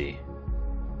make you see.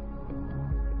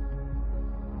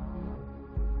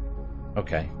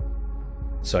 Okay.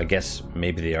 So I guess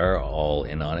maybe they are all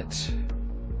in on it.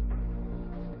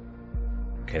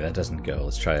 Okay, that doesn't go.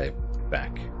 Let's try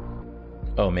back.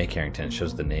 Oh, May Carrington. It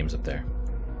shows the names up there.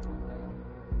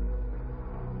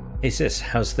 Hey sis,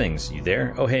 how's things? You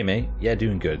there? Oh hey May. Yeah,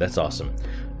 doing good. That's awesome.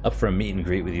 Up for a meet and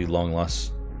greet with you long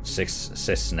lost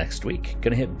sis next week.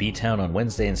 Gonna hit B-Town on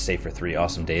Wednesday and stay for 3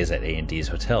 awesome days at A&D's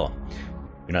hotel.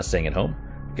 You're not staying at home?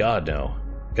 God no.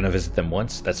 Gonna visit them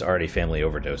once? That's already family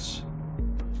overdose.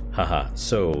 Haha,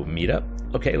 so meet up?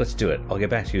 Okay, let's do it. I'll get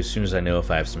back to you as soon as I know if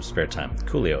I have some spare time.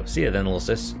 Coolio. See you then, little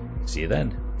sis. See you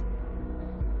then.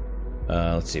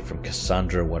 Let's see, from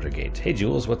Cassandra Watergate. Hey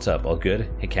Jules, what's up? All good?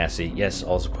 Hey Cassie. Yes,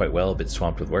 all's quite well. A bit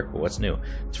swamped with work, but what's new?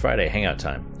 It's Friday, hangout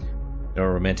time. No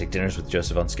romantic dinners with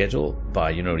Joseph on schedule? Bah,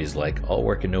 you know what he's like. All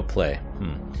work and no play.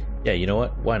 Yeah, you know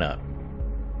what? Why not?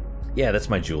 Yeah, that's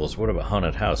my Jules. What about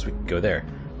haunted house? We could go there.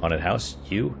 Haunted house?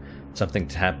 You? Something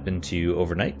to happen to you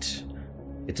overnight?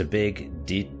 It's a big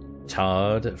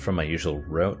detour from my usual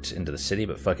route into the city,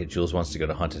 but fuck it, Jules wants to go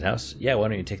to haunted house? Yeah, why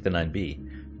don't you take the 9B?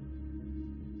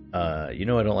 You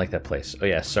know I don't like that place. Oh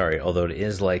yeah, sorry, although it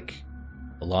is like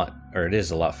a lot, or it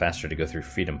is a lot faster to go through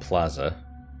Freedom Plaza.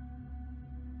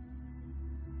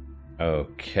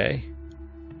 Okay.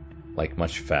 Like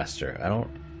much faster. I don't...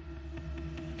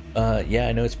 yeah,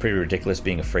 I know it's pretty ridiculous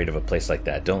being afraid of a place like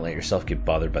that. Don't let yourself get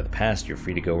bothered by the past. You're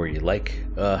free to go where you like.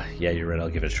 Yeah, you're right, I'll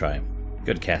give it a try.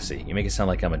 Good, Cassie. You make it sound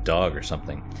like I'm a dog or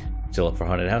something. Still up for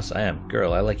haunted house? I am.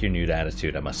 Girl, I like your nude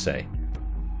attitude, I must say.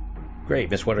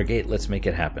 Great, Miss Watergate, let's make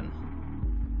it happen.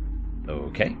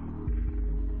 Okay.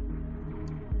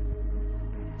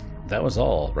 That was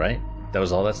all, right? That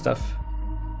was all that stuff?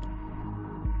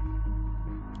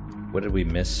 What did we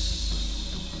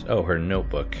miss? Oh, her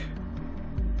notebook.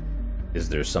 Is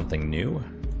there something new?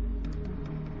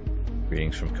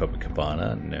 Greetings from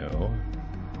Copacabana? No.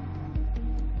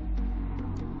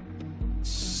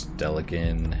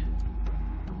 Stelligan?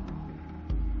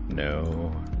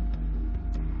 No.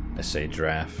 Essay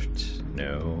draft?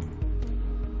 No.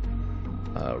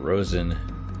 Rosen?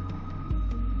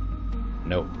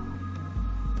 Nope.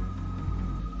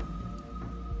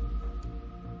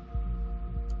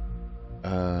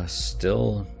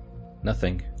 Still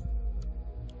nothing.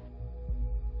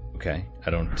 Okay,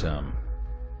 I don't,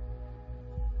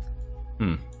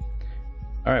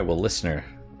 Alright, well, listener,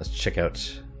 let's check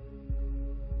out...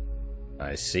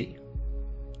 I see.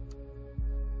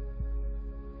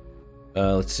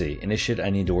 Let's see. Initiate, I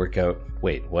need to work out...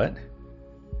 Wait, what?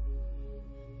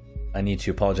 I need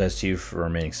to apologize to you for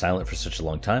remaining silent for such a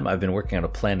long time. I've been working on a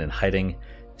plan and hiding.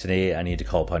 Today, I need to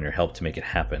call upon your help to make it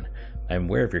happen. I am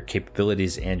aware of your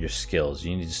capabilities and your skills.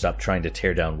 You need to stop trying to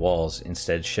tear down walls,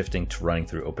 instead shifting to running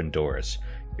through open doors.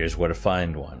 Here's where to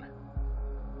find one.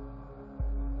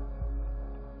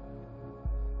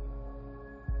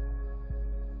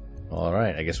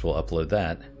 Alright, I guess we'll upload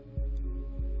that.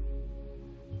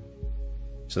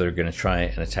 So they're going to try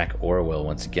and attack Orwell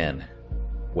once again.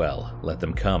 Well, let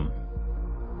them come.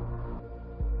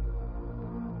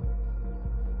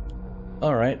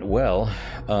 Alright, well,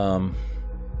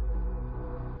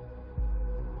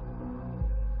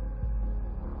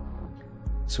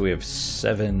 so we have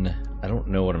 7... I don't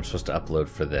know what I'm supposed to upload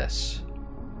for this.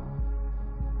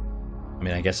 I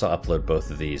mean, I guess I'll upload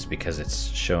both of these because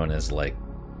it's shown as, like,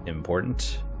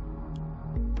 important.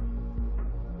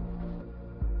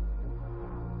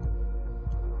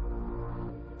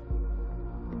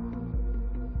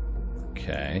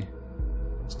 Okay.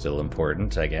 Still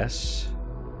important, I guess.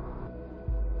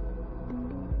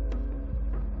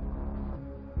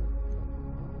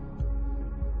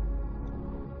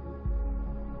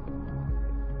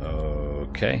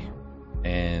 Okay.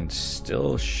 And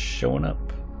still showing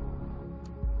up.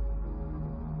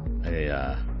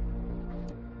 I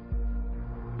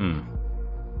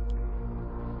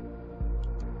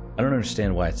don't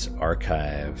understand why it's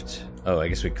archived. Oh, I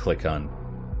guess we click on...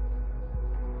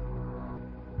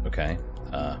 Okay.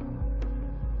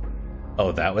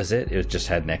 Oh, that was it? It just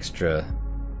had an extra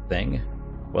thing?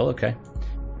 Well, okay.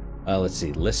 Let's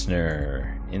see.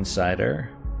 Listener, Insider.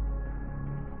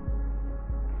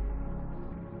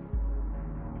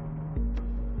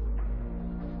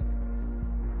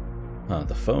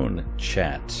 The phone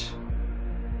chat.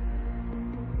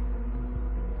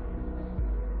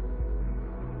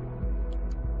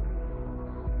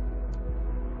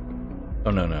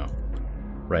 Oh, no, no.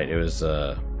 Right, it was,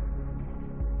 No,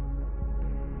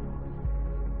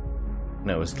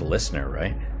 it was the listener,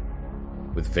 right?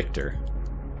 With Victor.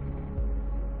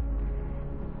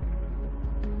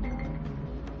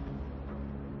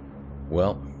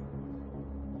 Well,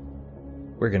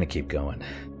 we're gonna keep going.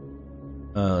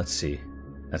 Let's see.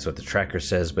 That's what the tracker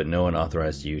says, but no one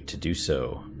authorized you to do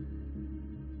so.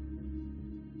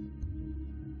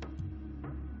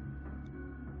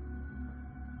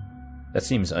 That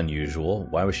seems unusual.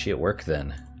 Why was she at work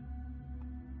then?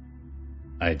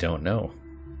 I don't know.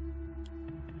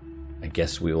 I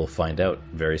guess we will find out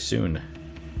very soon.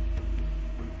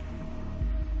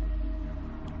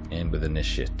 And with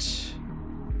initiate.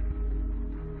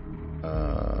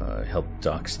 Help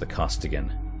docs the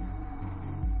Costigan.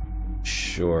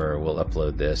 Sure, we'll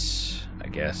upload this, I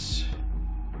guess.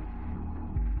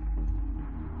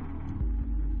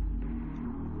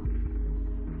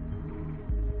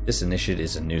 This initiate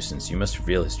is a nuisance. You must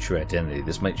reveal his true identity.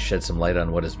 This might shed some light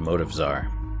on what his motives are.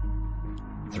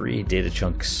 3 data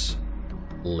chunks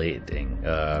remaining,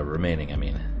 I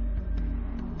mean.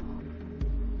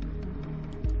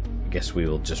 I guess we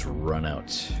will just run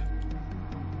out.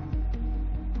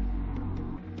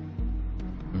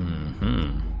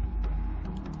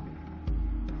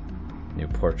 New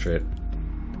portrait.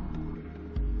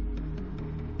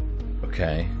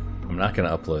 Okay. I'm not going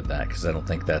to upload that because I don't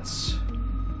think that's...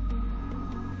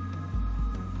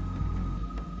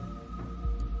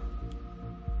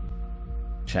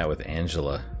 Chat with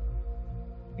Angela.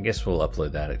 I guess we'll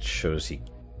upload that. It shows he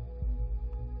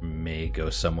may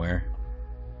go somewhere.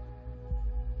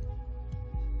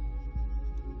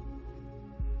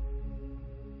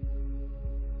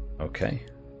 Okay.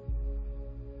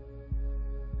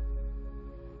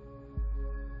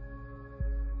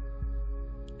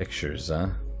 Pictures, huh?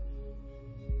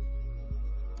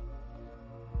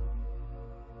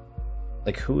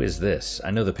 Like, who is this?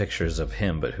 I know the pictures of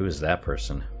him, but who is that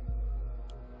person?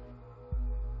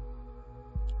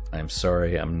 I'm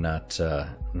sorry, I'm not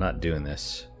doing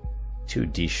this.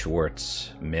 2D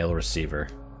Schwartz, mail receiver.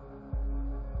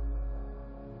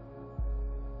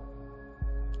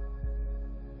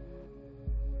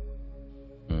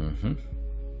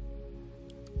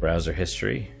 Browser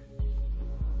history.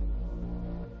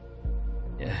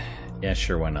 Yeah,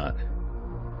 sure, why not?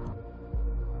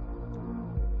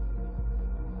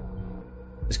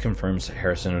 This confirms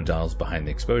Harrison O'Donnell's behind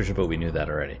the exposure, but we knew that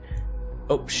already.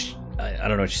 Oh, I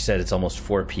don't know what she said. It's almost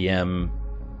 4 p.m.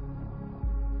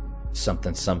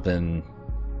 Something, something.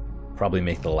 Probably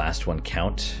make the last one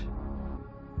count.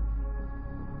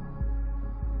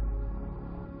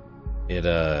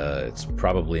 It's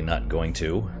probably not going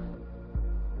to.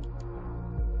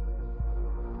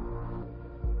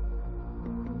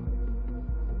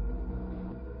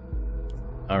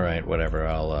 All right, whatever.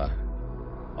 I'll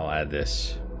add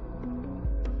this.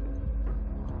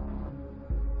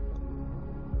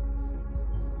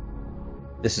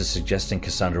 This is suggesting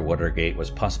Cassandra Watergate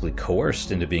was possibly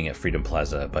coerced into being at Freedom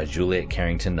Plaza by Juliet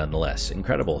Carrington nonetheless.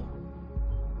 Incredible.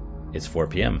 It's 4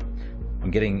 p.m. I'm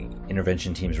getting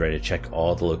intervention teams ready to check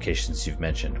all the locations you've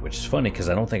mentioned, which is funny because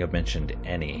I don't think I've mentioned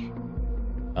any.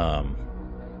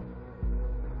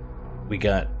 We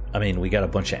got a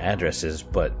bunch of addresses,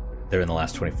 but they're in the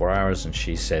last 24 hours, and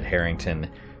she said, Harrington,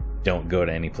 don't go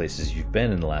to any places you've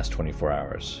been in the last 24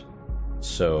 hours.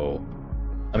 So,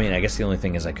 I guess the only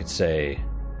thing is I could say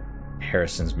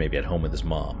Harrison's maybe at home with his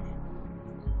mom.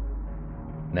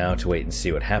 Now to wait and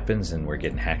see what happens, and we're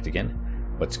getting hacked again.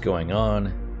 What's going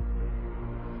on?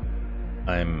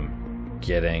 I'm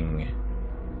getting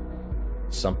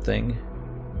something.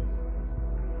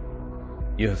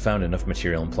 You have found enough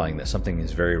material implying that something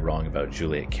is very wrong about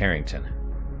Juliet Carrington.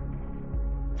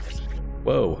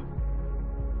 Whoa.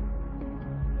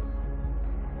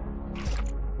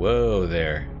 Whoa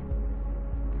there.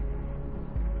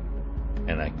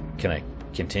 And can I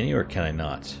continue or can I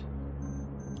not?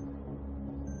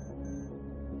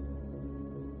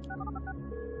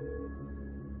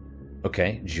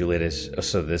 Okay, Juliet is... Oh,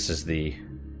 so this is the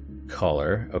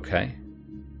caller. Okay.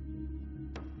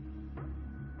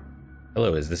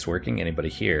 Hello, is this working? Anybody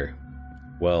here?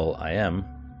 Well, I am.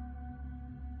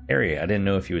 Harry, I didn't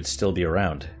know if you would still be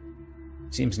around.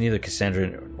 Seems neither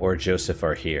Cassandra or Joseph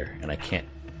are here, and I can't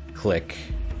click.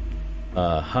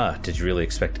 Did you really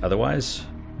expect otherwise?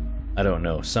 I don't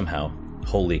know, somehow.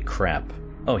 Holy crap.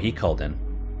 Oh, he called in.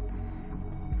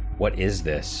 What is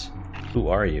this? Who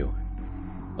are you?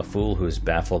 A fool who is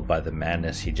baffled by the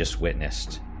madness he just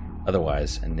witnessed.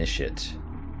 Otherwise, initiate.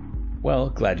 Well,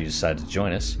 glad you decided to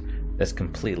join us. That's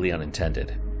completely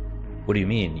unintended. What do you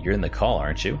mean? You're in the call,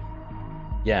 aren't you?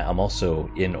 Yeah, I'm also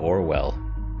in Orwell.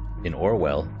 In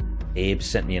Orwell, Abe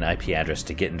sent me an IP address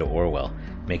to get into Orwell.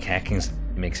 Makes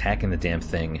hacking the damn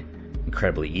thing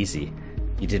incredibly easy.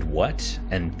 You did what?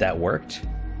 And that worked?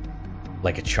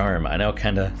 Like a charm. I now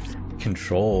kind of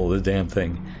control the damn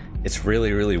thing. It's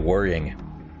really, really worrying.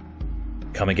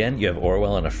 Come again? You have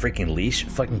Orwell on a freaking leash?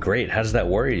 Fucking great. How does that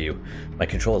worry you? My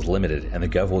control is limited, and the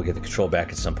Gov will get the control back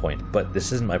at some point, but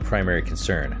this isn't my primary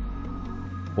concern.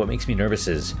 What makes me nervous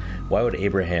is, why would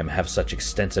Abraham have such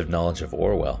extensive knowledge of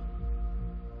Orwell?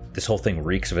 This whole thing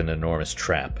reeks of an enormous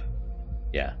trap.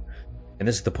 Yeah. And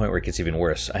this is the point where it gets even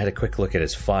worse. I had a quick look at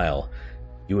his file.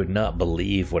 You would not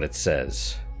believe what it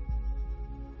says.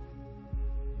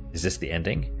 Is this the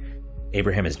ending?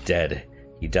 Abraham is dead.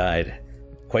 He died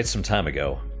quite some time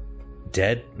ago.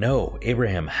 Dead? No.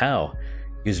 Abraham, how?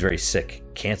 He was very sick.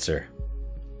 Cancer.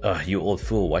 Ugh, you old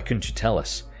fool. Why couldn't you tell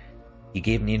us? He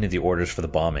gave Nina the orders for the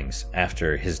bombings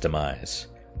after his demise.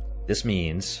 This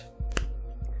means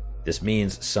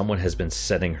someone has been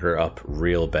setting her up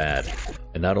real bad.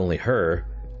 And not only her,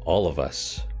 all of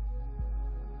us.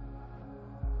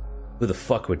 Who the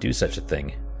fuck would do such a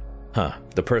thing? Huh,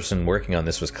 the person working on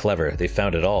this was clever. They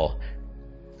found it all.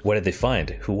 What did they find?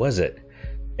 Who was it?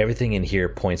 Everything in here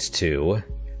points to...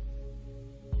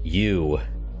 you.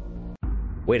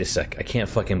 Wait a sec, I can't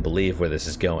fucking believe where this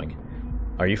is going.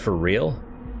 Are you for real?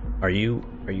 Are you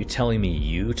telling me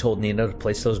you told Nina to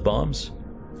place those bombs?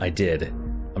 I did.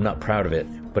 I'm not proud of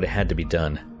it, but it had to be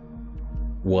done.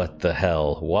 What the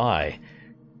hell? Why?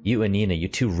 You and Nina, you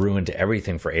two ruined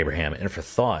everything for Abraham and for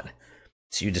Thought.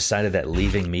 So you decided that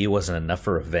leaving me wasn't enough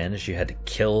for revenge? You had to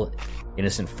kill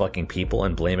innocent fucking people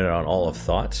and blame it on all of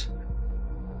Thought?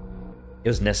 It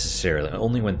was necessary.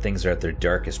 Only when things are at their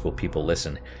darkest will people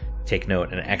listen, take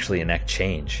note, and actually enact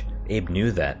change. Abe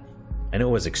knew that. I know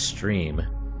it was extreme.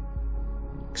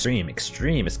 Extreme.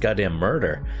 It's goddamn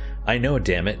murder. I know,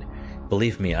 damn it.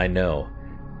 Believe me, I know.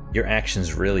 Your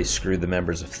actions really screwed the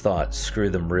members of Thought,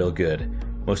 screwed them real good.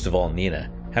 Most of all, Nina.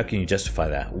 How can you justify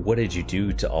that? What did you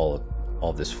do to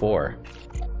all this for?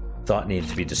 Thought needed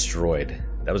to be destroyed.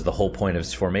 That was the whole point of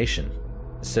its formation.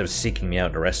 Instead of seeking me out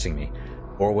and arresting me,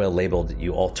 Orwell labeled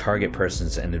you all target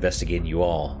persons and investigated you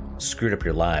all. Screwed up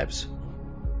your lives.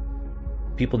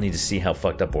 People need to see how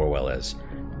fucked up Orwell is.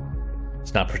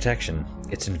 It's not protection.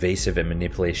 It's invasive and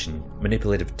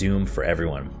manipulative doom for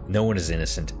everyone. No one is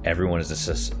innocent. Everyone is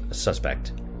a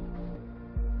suspect.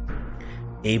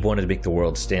 Abe wanted to make the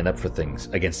world stand up for things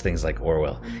against things like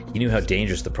Orwell. He knew how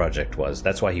dangerous the project was.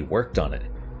 That's why he worked on it.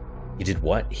 He did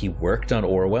what? He worked on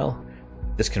Orwell?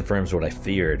 This confirms what I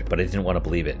feared, but I didn't want to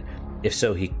believe it. If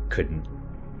so, he could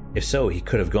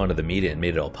have gone to the media and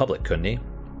made it all public, couldn't he?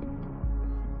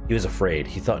 He was afraid.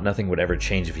 He thought nothing would ever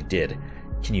change if he did.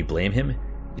 Can you blame him?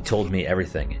 He told me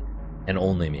everything. And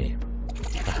only me.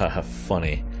 Haha,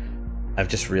 funny. I've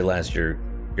just realized you're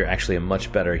actually a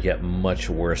much better, yet much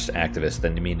worse activist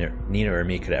than Nina or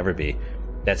me could ever be.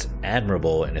 That's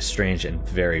admirable in a strange and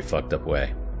very fucked up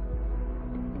way.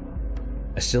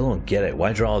 I still don't get it.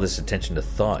 Why draw all this attention to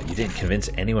Thought? You didn't convince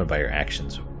anyone by your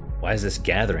actions. Why is this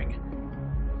gathering?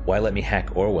 Why let me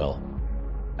hack Orwell?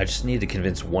 I just needed to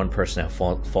convince one person how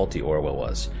faulty Orwell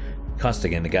was.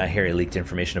 Costigan, the guy Harry leaked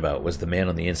information about, was the man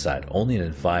on the inside, only an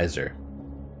advisor.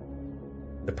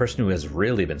 The person who has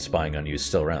really been spying on you is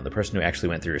still around. The person who actually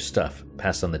went through your stuff,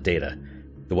 passed on the data.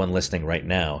 The one listening right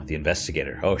now, the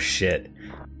investigator. Oh shit.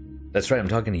 That's right, I'm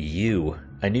talking to you.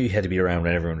 I knew you had to be around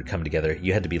when everyone would come together.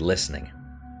 You had to be listening.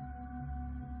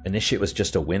 Initiate was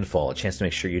just a windfall, a chance to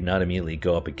make sure you'd not immediately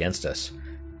go up against us.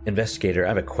 Investigator, I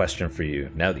have a question for you,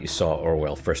 now that you saw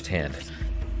Orwell firsthand.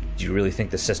 Do you really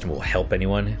think the system will help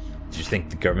anyone? Did you think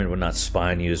the government would not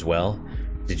spy on you as well?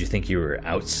 Did you think you were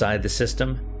outside the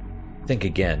system? Think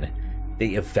again. They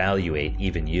evaluate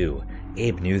even you.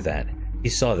 Abe knew that. He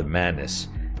saw the madness.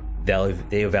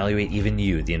 They evaluate even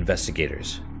you, the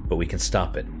investigators. But we can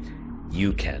stop it.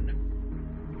 You can.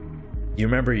 You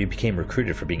remember you became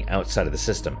recruited for being outside of the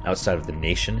system, outside of the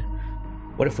nation?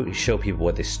 What if we show people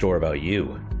what they store about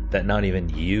you? That even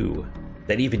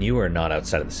you are not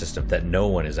outside of the system, that no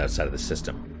one is outside of the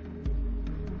system.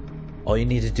 All you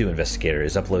need to do, investigator,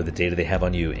 is upload the data they have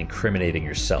on you, incriminating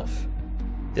yourself.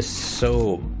 This is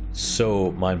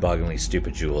so mind-bogglingly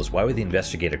stupid, Jules. Why would the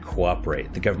investigator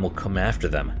cooperate? The government will come after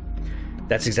them.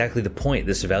 That's exactly the point.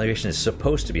 This evaluation is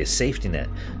supposed to be a safety net,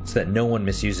 so that no one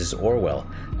misuses Orwell.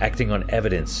 Acting on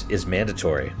evidence is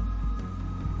mandatory.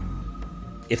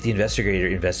 If the investigator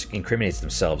incriminates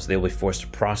themselves, they will be forced to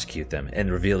prosecute them and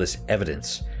reveal this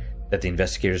evidence that the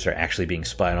investigators are actually being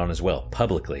spied on as well,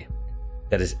 publicly.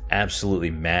 That is absolutely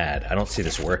mad. I don't see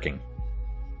this working.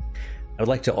 I would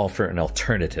like to offer an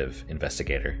alternative,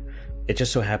 investigator. It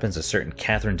just so happens a certain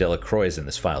Catherine Delacroix is in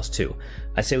this files too.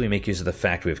 I say we make use of the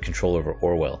fact we have control over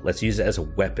Orwell. Let's use it as a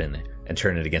weapon and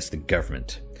turn it against the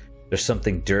government. There's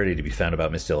something dirty to be found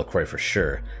about Miss Delacroix for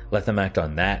sure. Let them act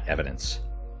on that evidence.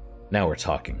 Now we're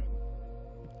talking.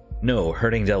 No,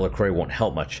 hurting Delacroix won't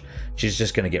help much. She's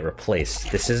just gonna get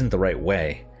replaced. This isn't the right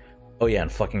way. Oh yeah,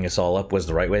 and fucking us all up was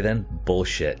the right way then?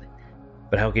 Bullshit.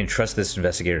 But how can you trust this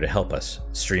investigator to help us?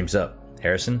 Streams up.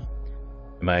 Harrison?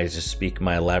 Am I to speak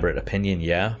my elaborate opinion,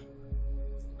 yeah?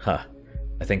 Huh.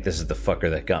 I think this is the fucker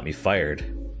that got me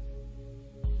fired.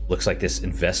 Looks like this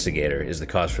investigator is the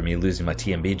cause for me losing my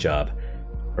TMB job.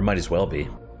 Or might as well be.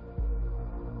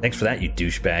 Thanks for that, you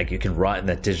douchebag. You can rot in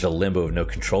that digital limbo of no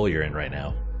control you're in right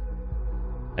now.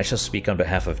 I shall speak on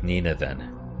behalf of Nina,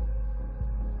 then.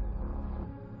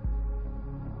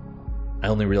 I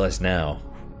only realize now.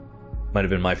 Might have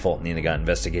been my fault Nina got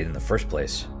investigated in the first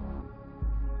place.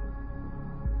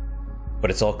 But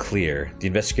it's all clear. The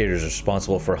investigator is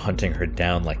responsible for hunting her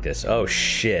down like this. Oh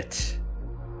shit.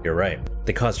 You're right.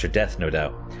 They caused her death, no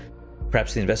doubt.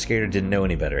 Perhaps the investigator didn't know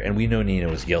any better, and we know Nina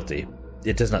was guilty.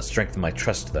 It does not strengthen my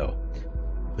trust, though.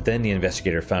 But then the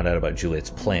investigator found out about Juliet's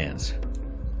plans.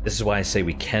 This is why I say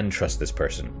we can trust this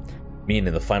person.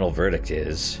 Meaning the final verdict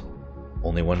is...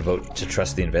 only one vote to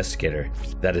trust the investigator.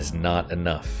 That is not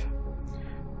enough.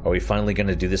 Are we finally going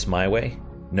to do this my way?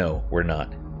 No, we're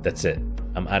not. That's it.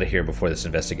 I'm out of here before this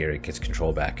investigator gets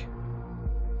control back.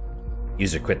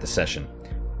 User quit the session.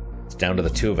 It's down to the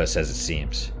two of us as it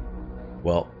seems.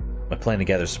 Well, my plan to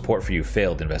gather support for you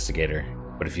failed, investigator.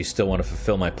 But if you still want to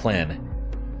fulfill my plan,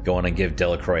 go on and give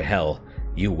Delacroix hell,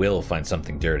 you will find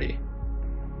something dirty.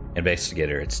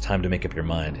 Investigator, it's time to make up your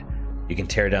mind. You can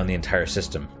tear down the entire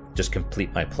system. Just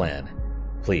complete my plan.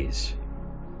 Please.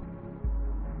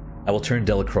 I will turn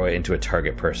Delacroix into a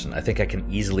target person. I think I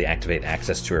can easily activate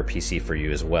access to her PC for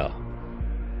you as well.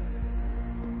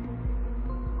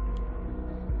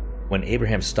 When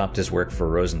Abraham stopped his work for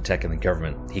Rosentech and the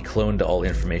government, he cloned all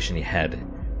information he had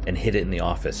and hid it in the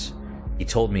office. He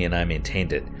told me and I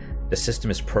maintained it. The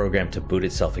system is programmed to boot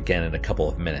itself again in a couple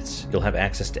of minutes. You'll have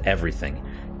access to everything.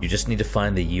 You just need to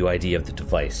find the UID of the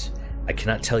device. I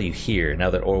cannot tell you here now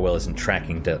that Orwell isn't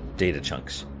tracking data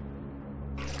chunks.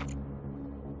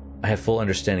 I have full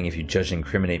understanding if you judge and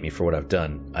incriminate me for what I've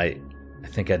done. I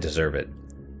think I deserve it.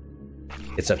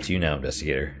 It's up to you now,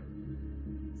 investigator.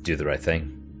 Do the right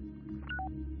thing.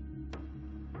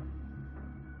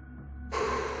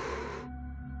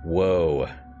 Whoa.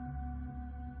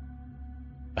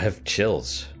 I have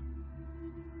chills.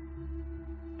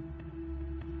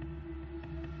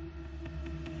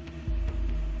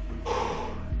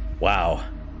 Wow.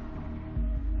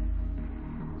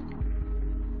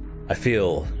 I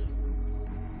feel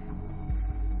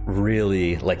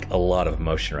really like a lot of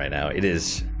emotion right now. It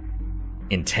is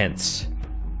intense.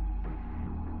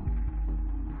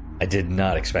 I did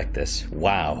not expect this.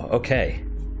 Wow. Okay.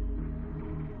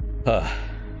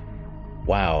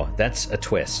 Wow, that's a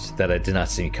twist that I did not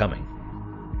see coming.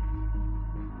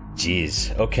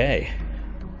 Jeez, okay.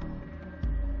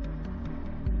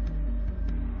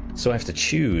 So I have to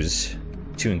choose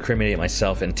to incriminate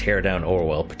myself and tear down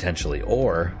Orwell, potentially,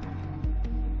 or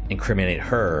incriminate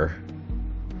her.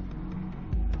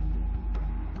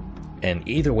 And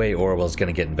either way, Orwell's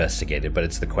going to get investigated, but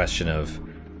it's the question of,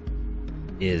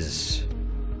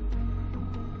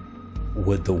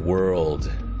 would the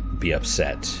world be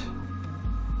upset?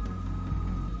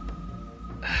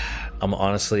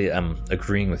 I'm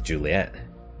agreeing with Juliet.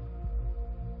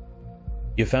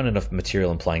 You found enough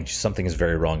material implying something is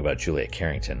very wrong about Juliet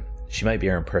Carrington. She might be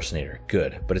our impersonator,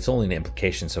 good, but it's only an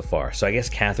implication so far, so I guess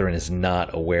Catherine is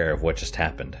not aware of what just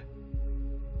happened.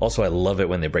 Also, I love it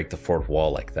when they break the fourth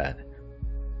wall like that.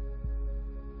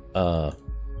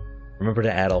 Remember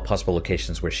to add all possible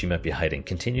locations where she might be hiding.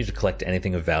 Continue to collect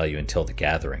anything of value until the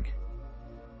gathering.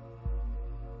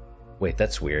 Wait,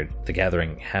 that's weird. The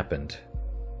gathering happened.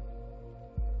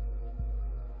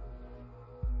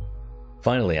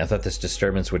 Finally, I thought this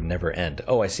disturbance would never end.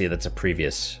 Oh, I see, that's a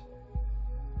previous...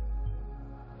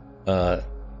 The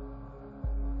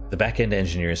back-end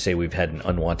engineers say we've had an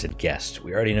unwanted guest.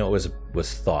 We already know it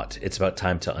was thought. It's about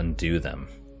time to undo them.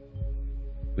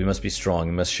 We must be strong.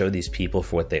 We must show these people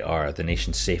for what they are. The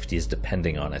nation's safety is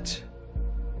depending on it.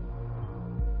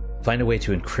 Find a way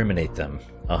to incriminate them.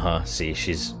 See,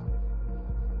 she's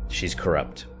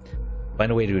corrupt.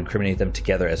 Find a way to incriminate them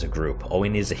together as a group. All we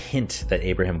need is a hint that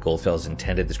Abraham Goldfels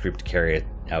intended this group to carry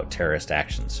out terrorist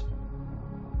actions.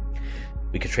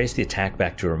 We could trace the attack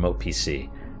back to a remote PC.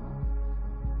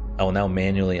 I will now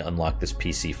manually unlock this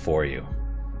PC for you.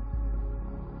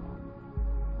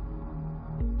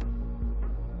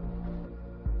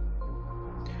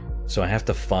 So I have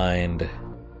to find...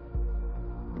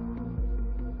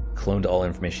 Cloned all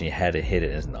information you had, it hid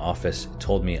it in the office,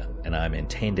 told me, and I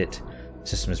maintained it. The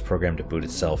system is programmed to boot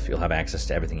itself. You'll have access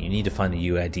to everything. You need to find the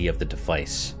UID of the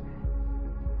device.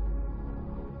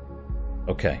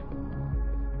 Okay.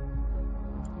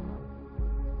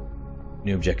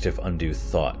 New objective, undo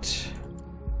thought.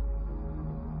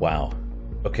 Wow.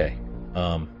 Okay.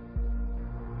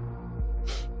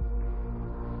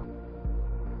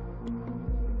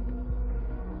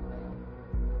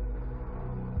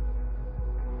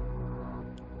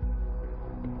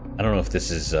 I don't know if this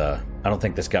is, I don't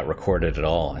think this got recorded at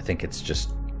all. I think it's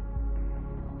just...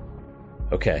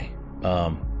 Okay.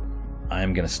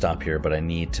 I'm gonna stop here, but I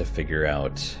need to figure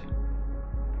out...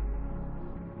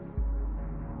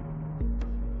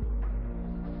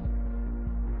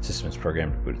 System is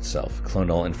programmed to boot itself.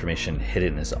 Cloned all information, hid it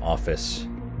in his office.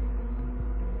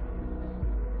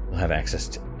 We'll have access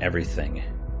to everything. You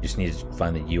just need to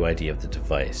find the UID of the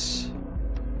device.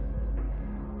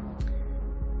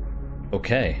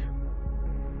 Okay.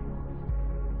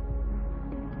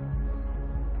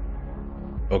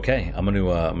 Okay, I'm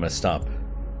gonna stop.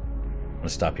 I'm gonna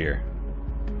stop here.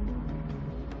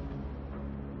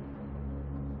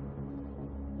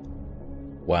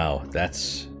 Wow,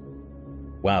 that's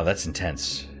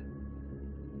intense.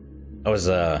 I was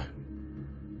wow.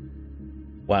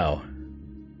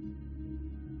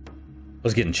 I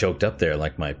was getting choked up there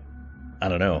like my, I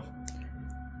don't know.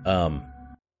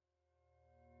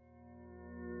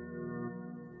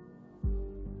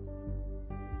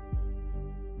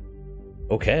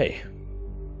 Okay.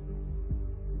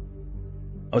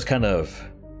 I was kind of,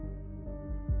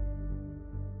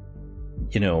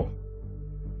 you know,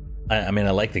 I mean,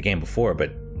 I liked the game before,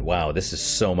 but wow, this is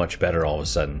so much better all of a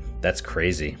sudden. That's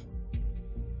crazy.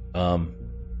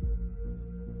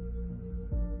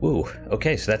 Woo.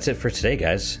 Okay, so that's it for today,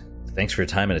 guys. Thanks for your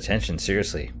time and attention.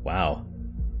 Seriously. Wow.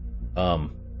 I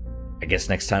guess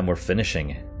next time we're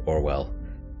finishing Orwell.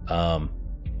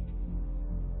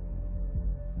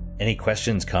 Any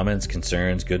questions, comments,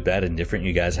 concerns, good, bad, indifferent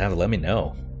you guys have, let me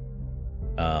know.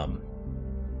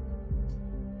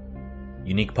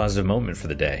 Unique positive moment for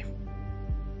the day.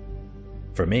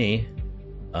 For me,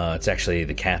 it's actually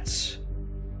the cats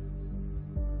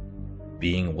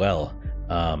being well.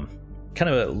 Kind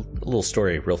of a little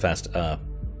story real fast. So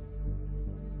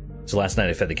last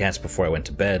night I fed the cats before I went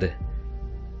to bed.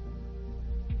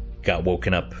 Got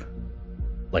woken up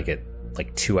like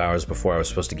 2 hours before I was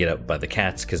supposed to get up by the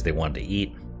cats because they wanted to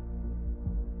eat.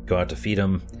 Go out to feed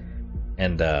them,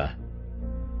 and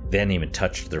they hadn't even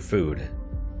touched their food.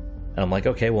 And I'm like,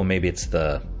 okay, well maybe it's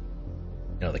the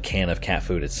can of cat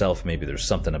food itself. Maybe there's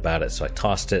something about it. So I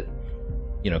tossed it,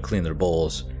 cleaned their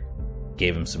bowls,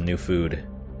 gave them some new food,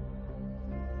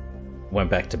 went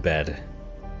back to bed,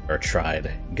 or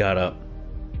tried, got up,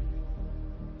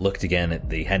 looked again,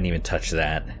 they hadn't even touched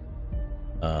that.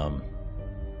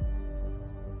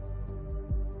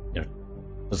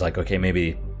 Was like, okay,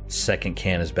 maybe second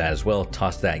can is bad as well.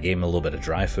 Tossed that, gave them a little bit of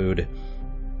dry food.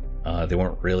 They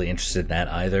weren't really interested in that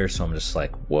either, so I'm just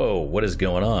like, whoa, what is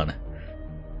going on?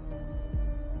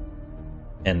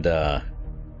 And yeah,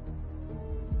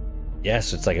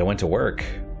 so it's like I went to work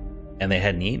and they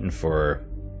hadn't eaten for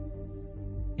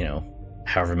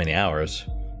however many hours.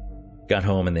 Got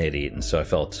home and they had eaten, so I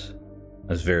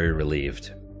was very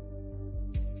relieved.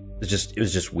 It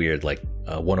was just weird. Like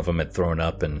one of them had thrown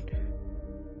up, and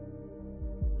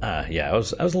yeah, I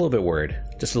was a little bit worried,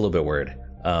 just a little bit worried.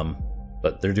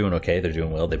 But they're doing okay. They're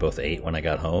doing well. They both ate when I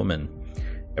got home, and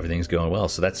everything's going well.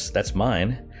 So that's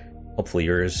mine. Hopefully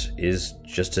yours is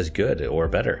just as good or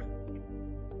better.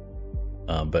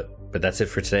 But that's it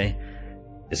for today.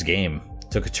 This game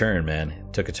took a turn, man.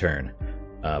 It took a turn.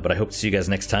 But I hope to see you guys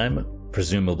next time,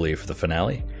 presumably for the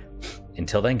finale.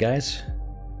 Until then, guys,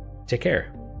 take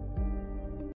care.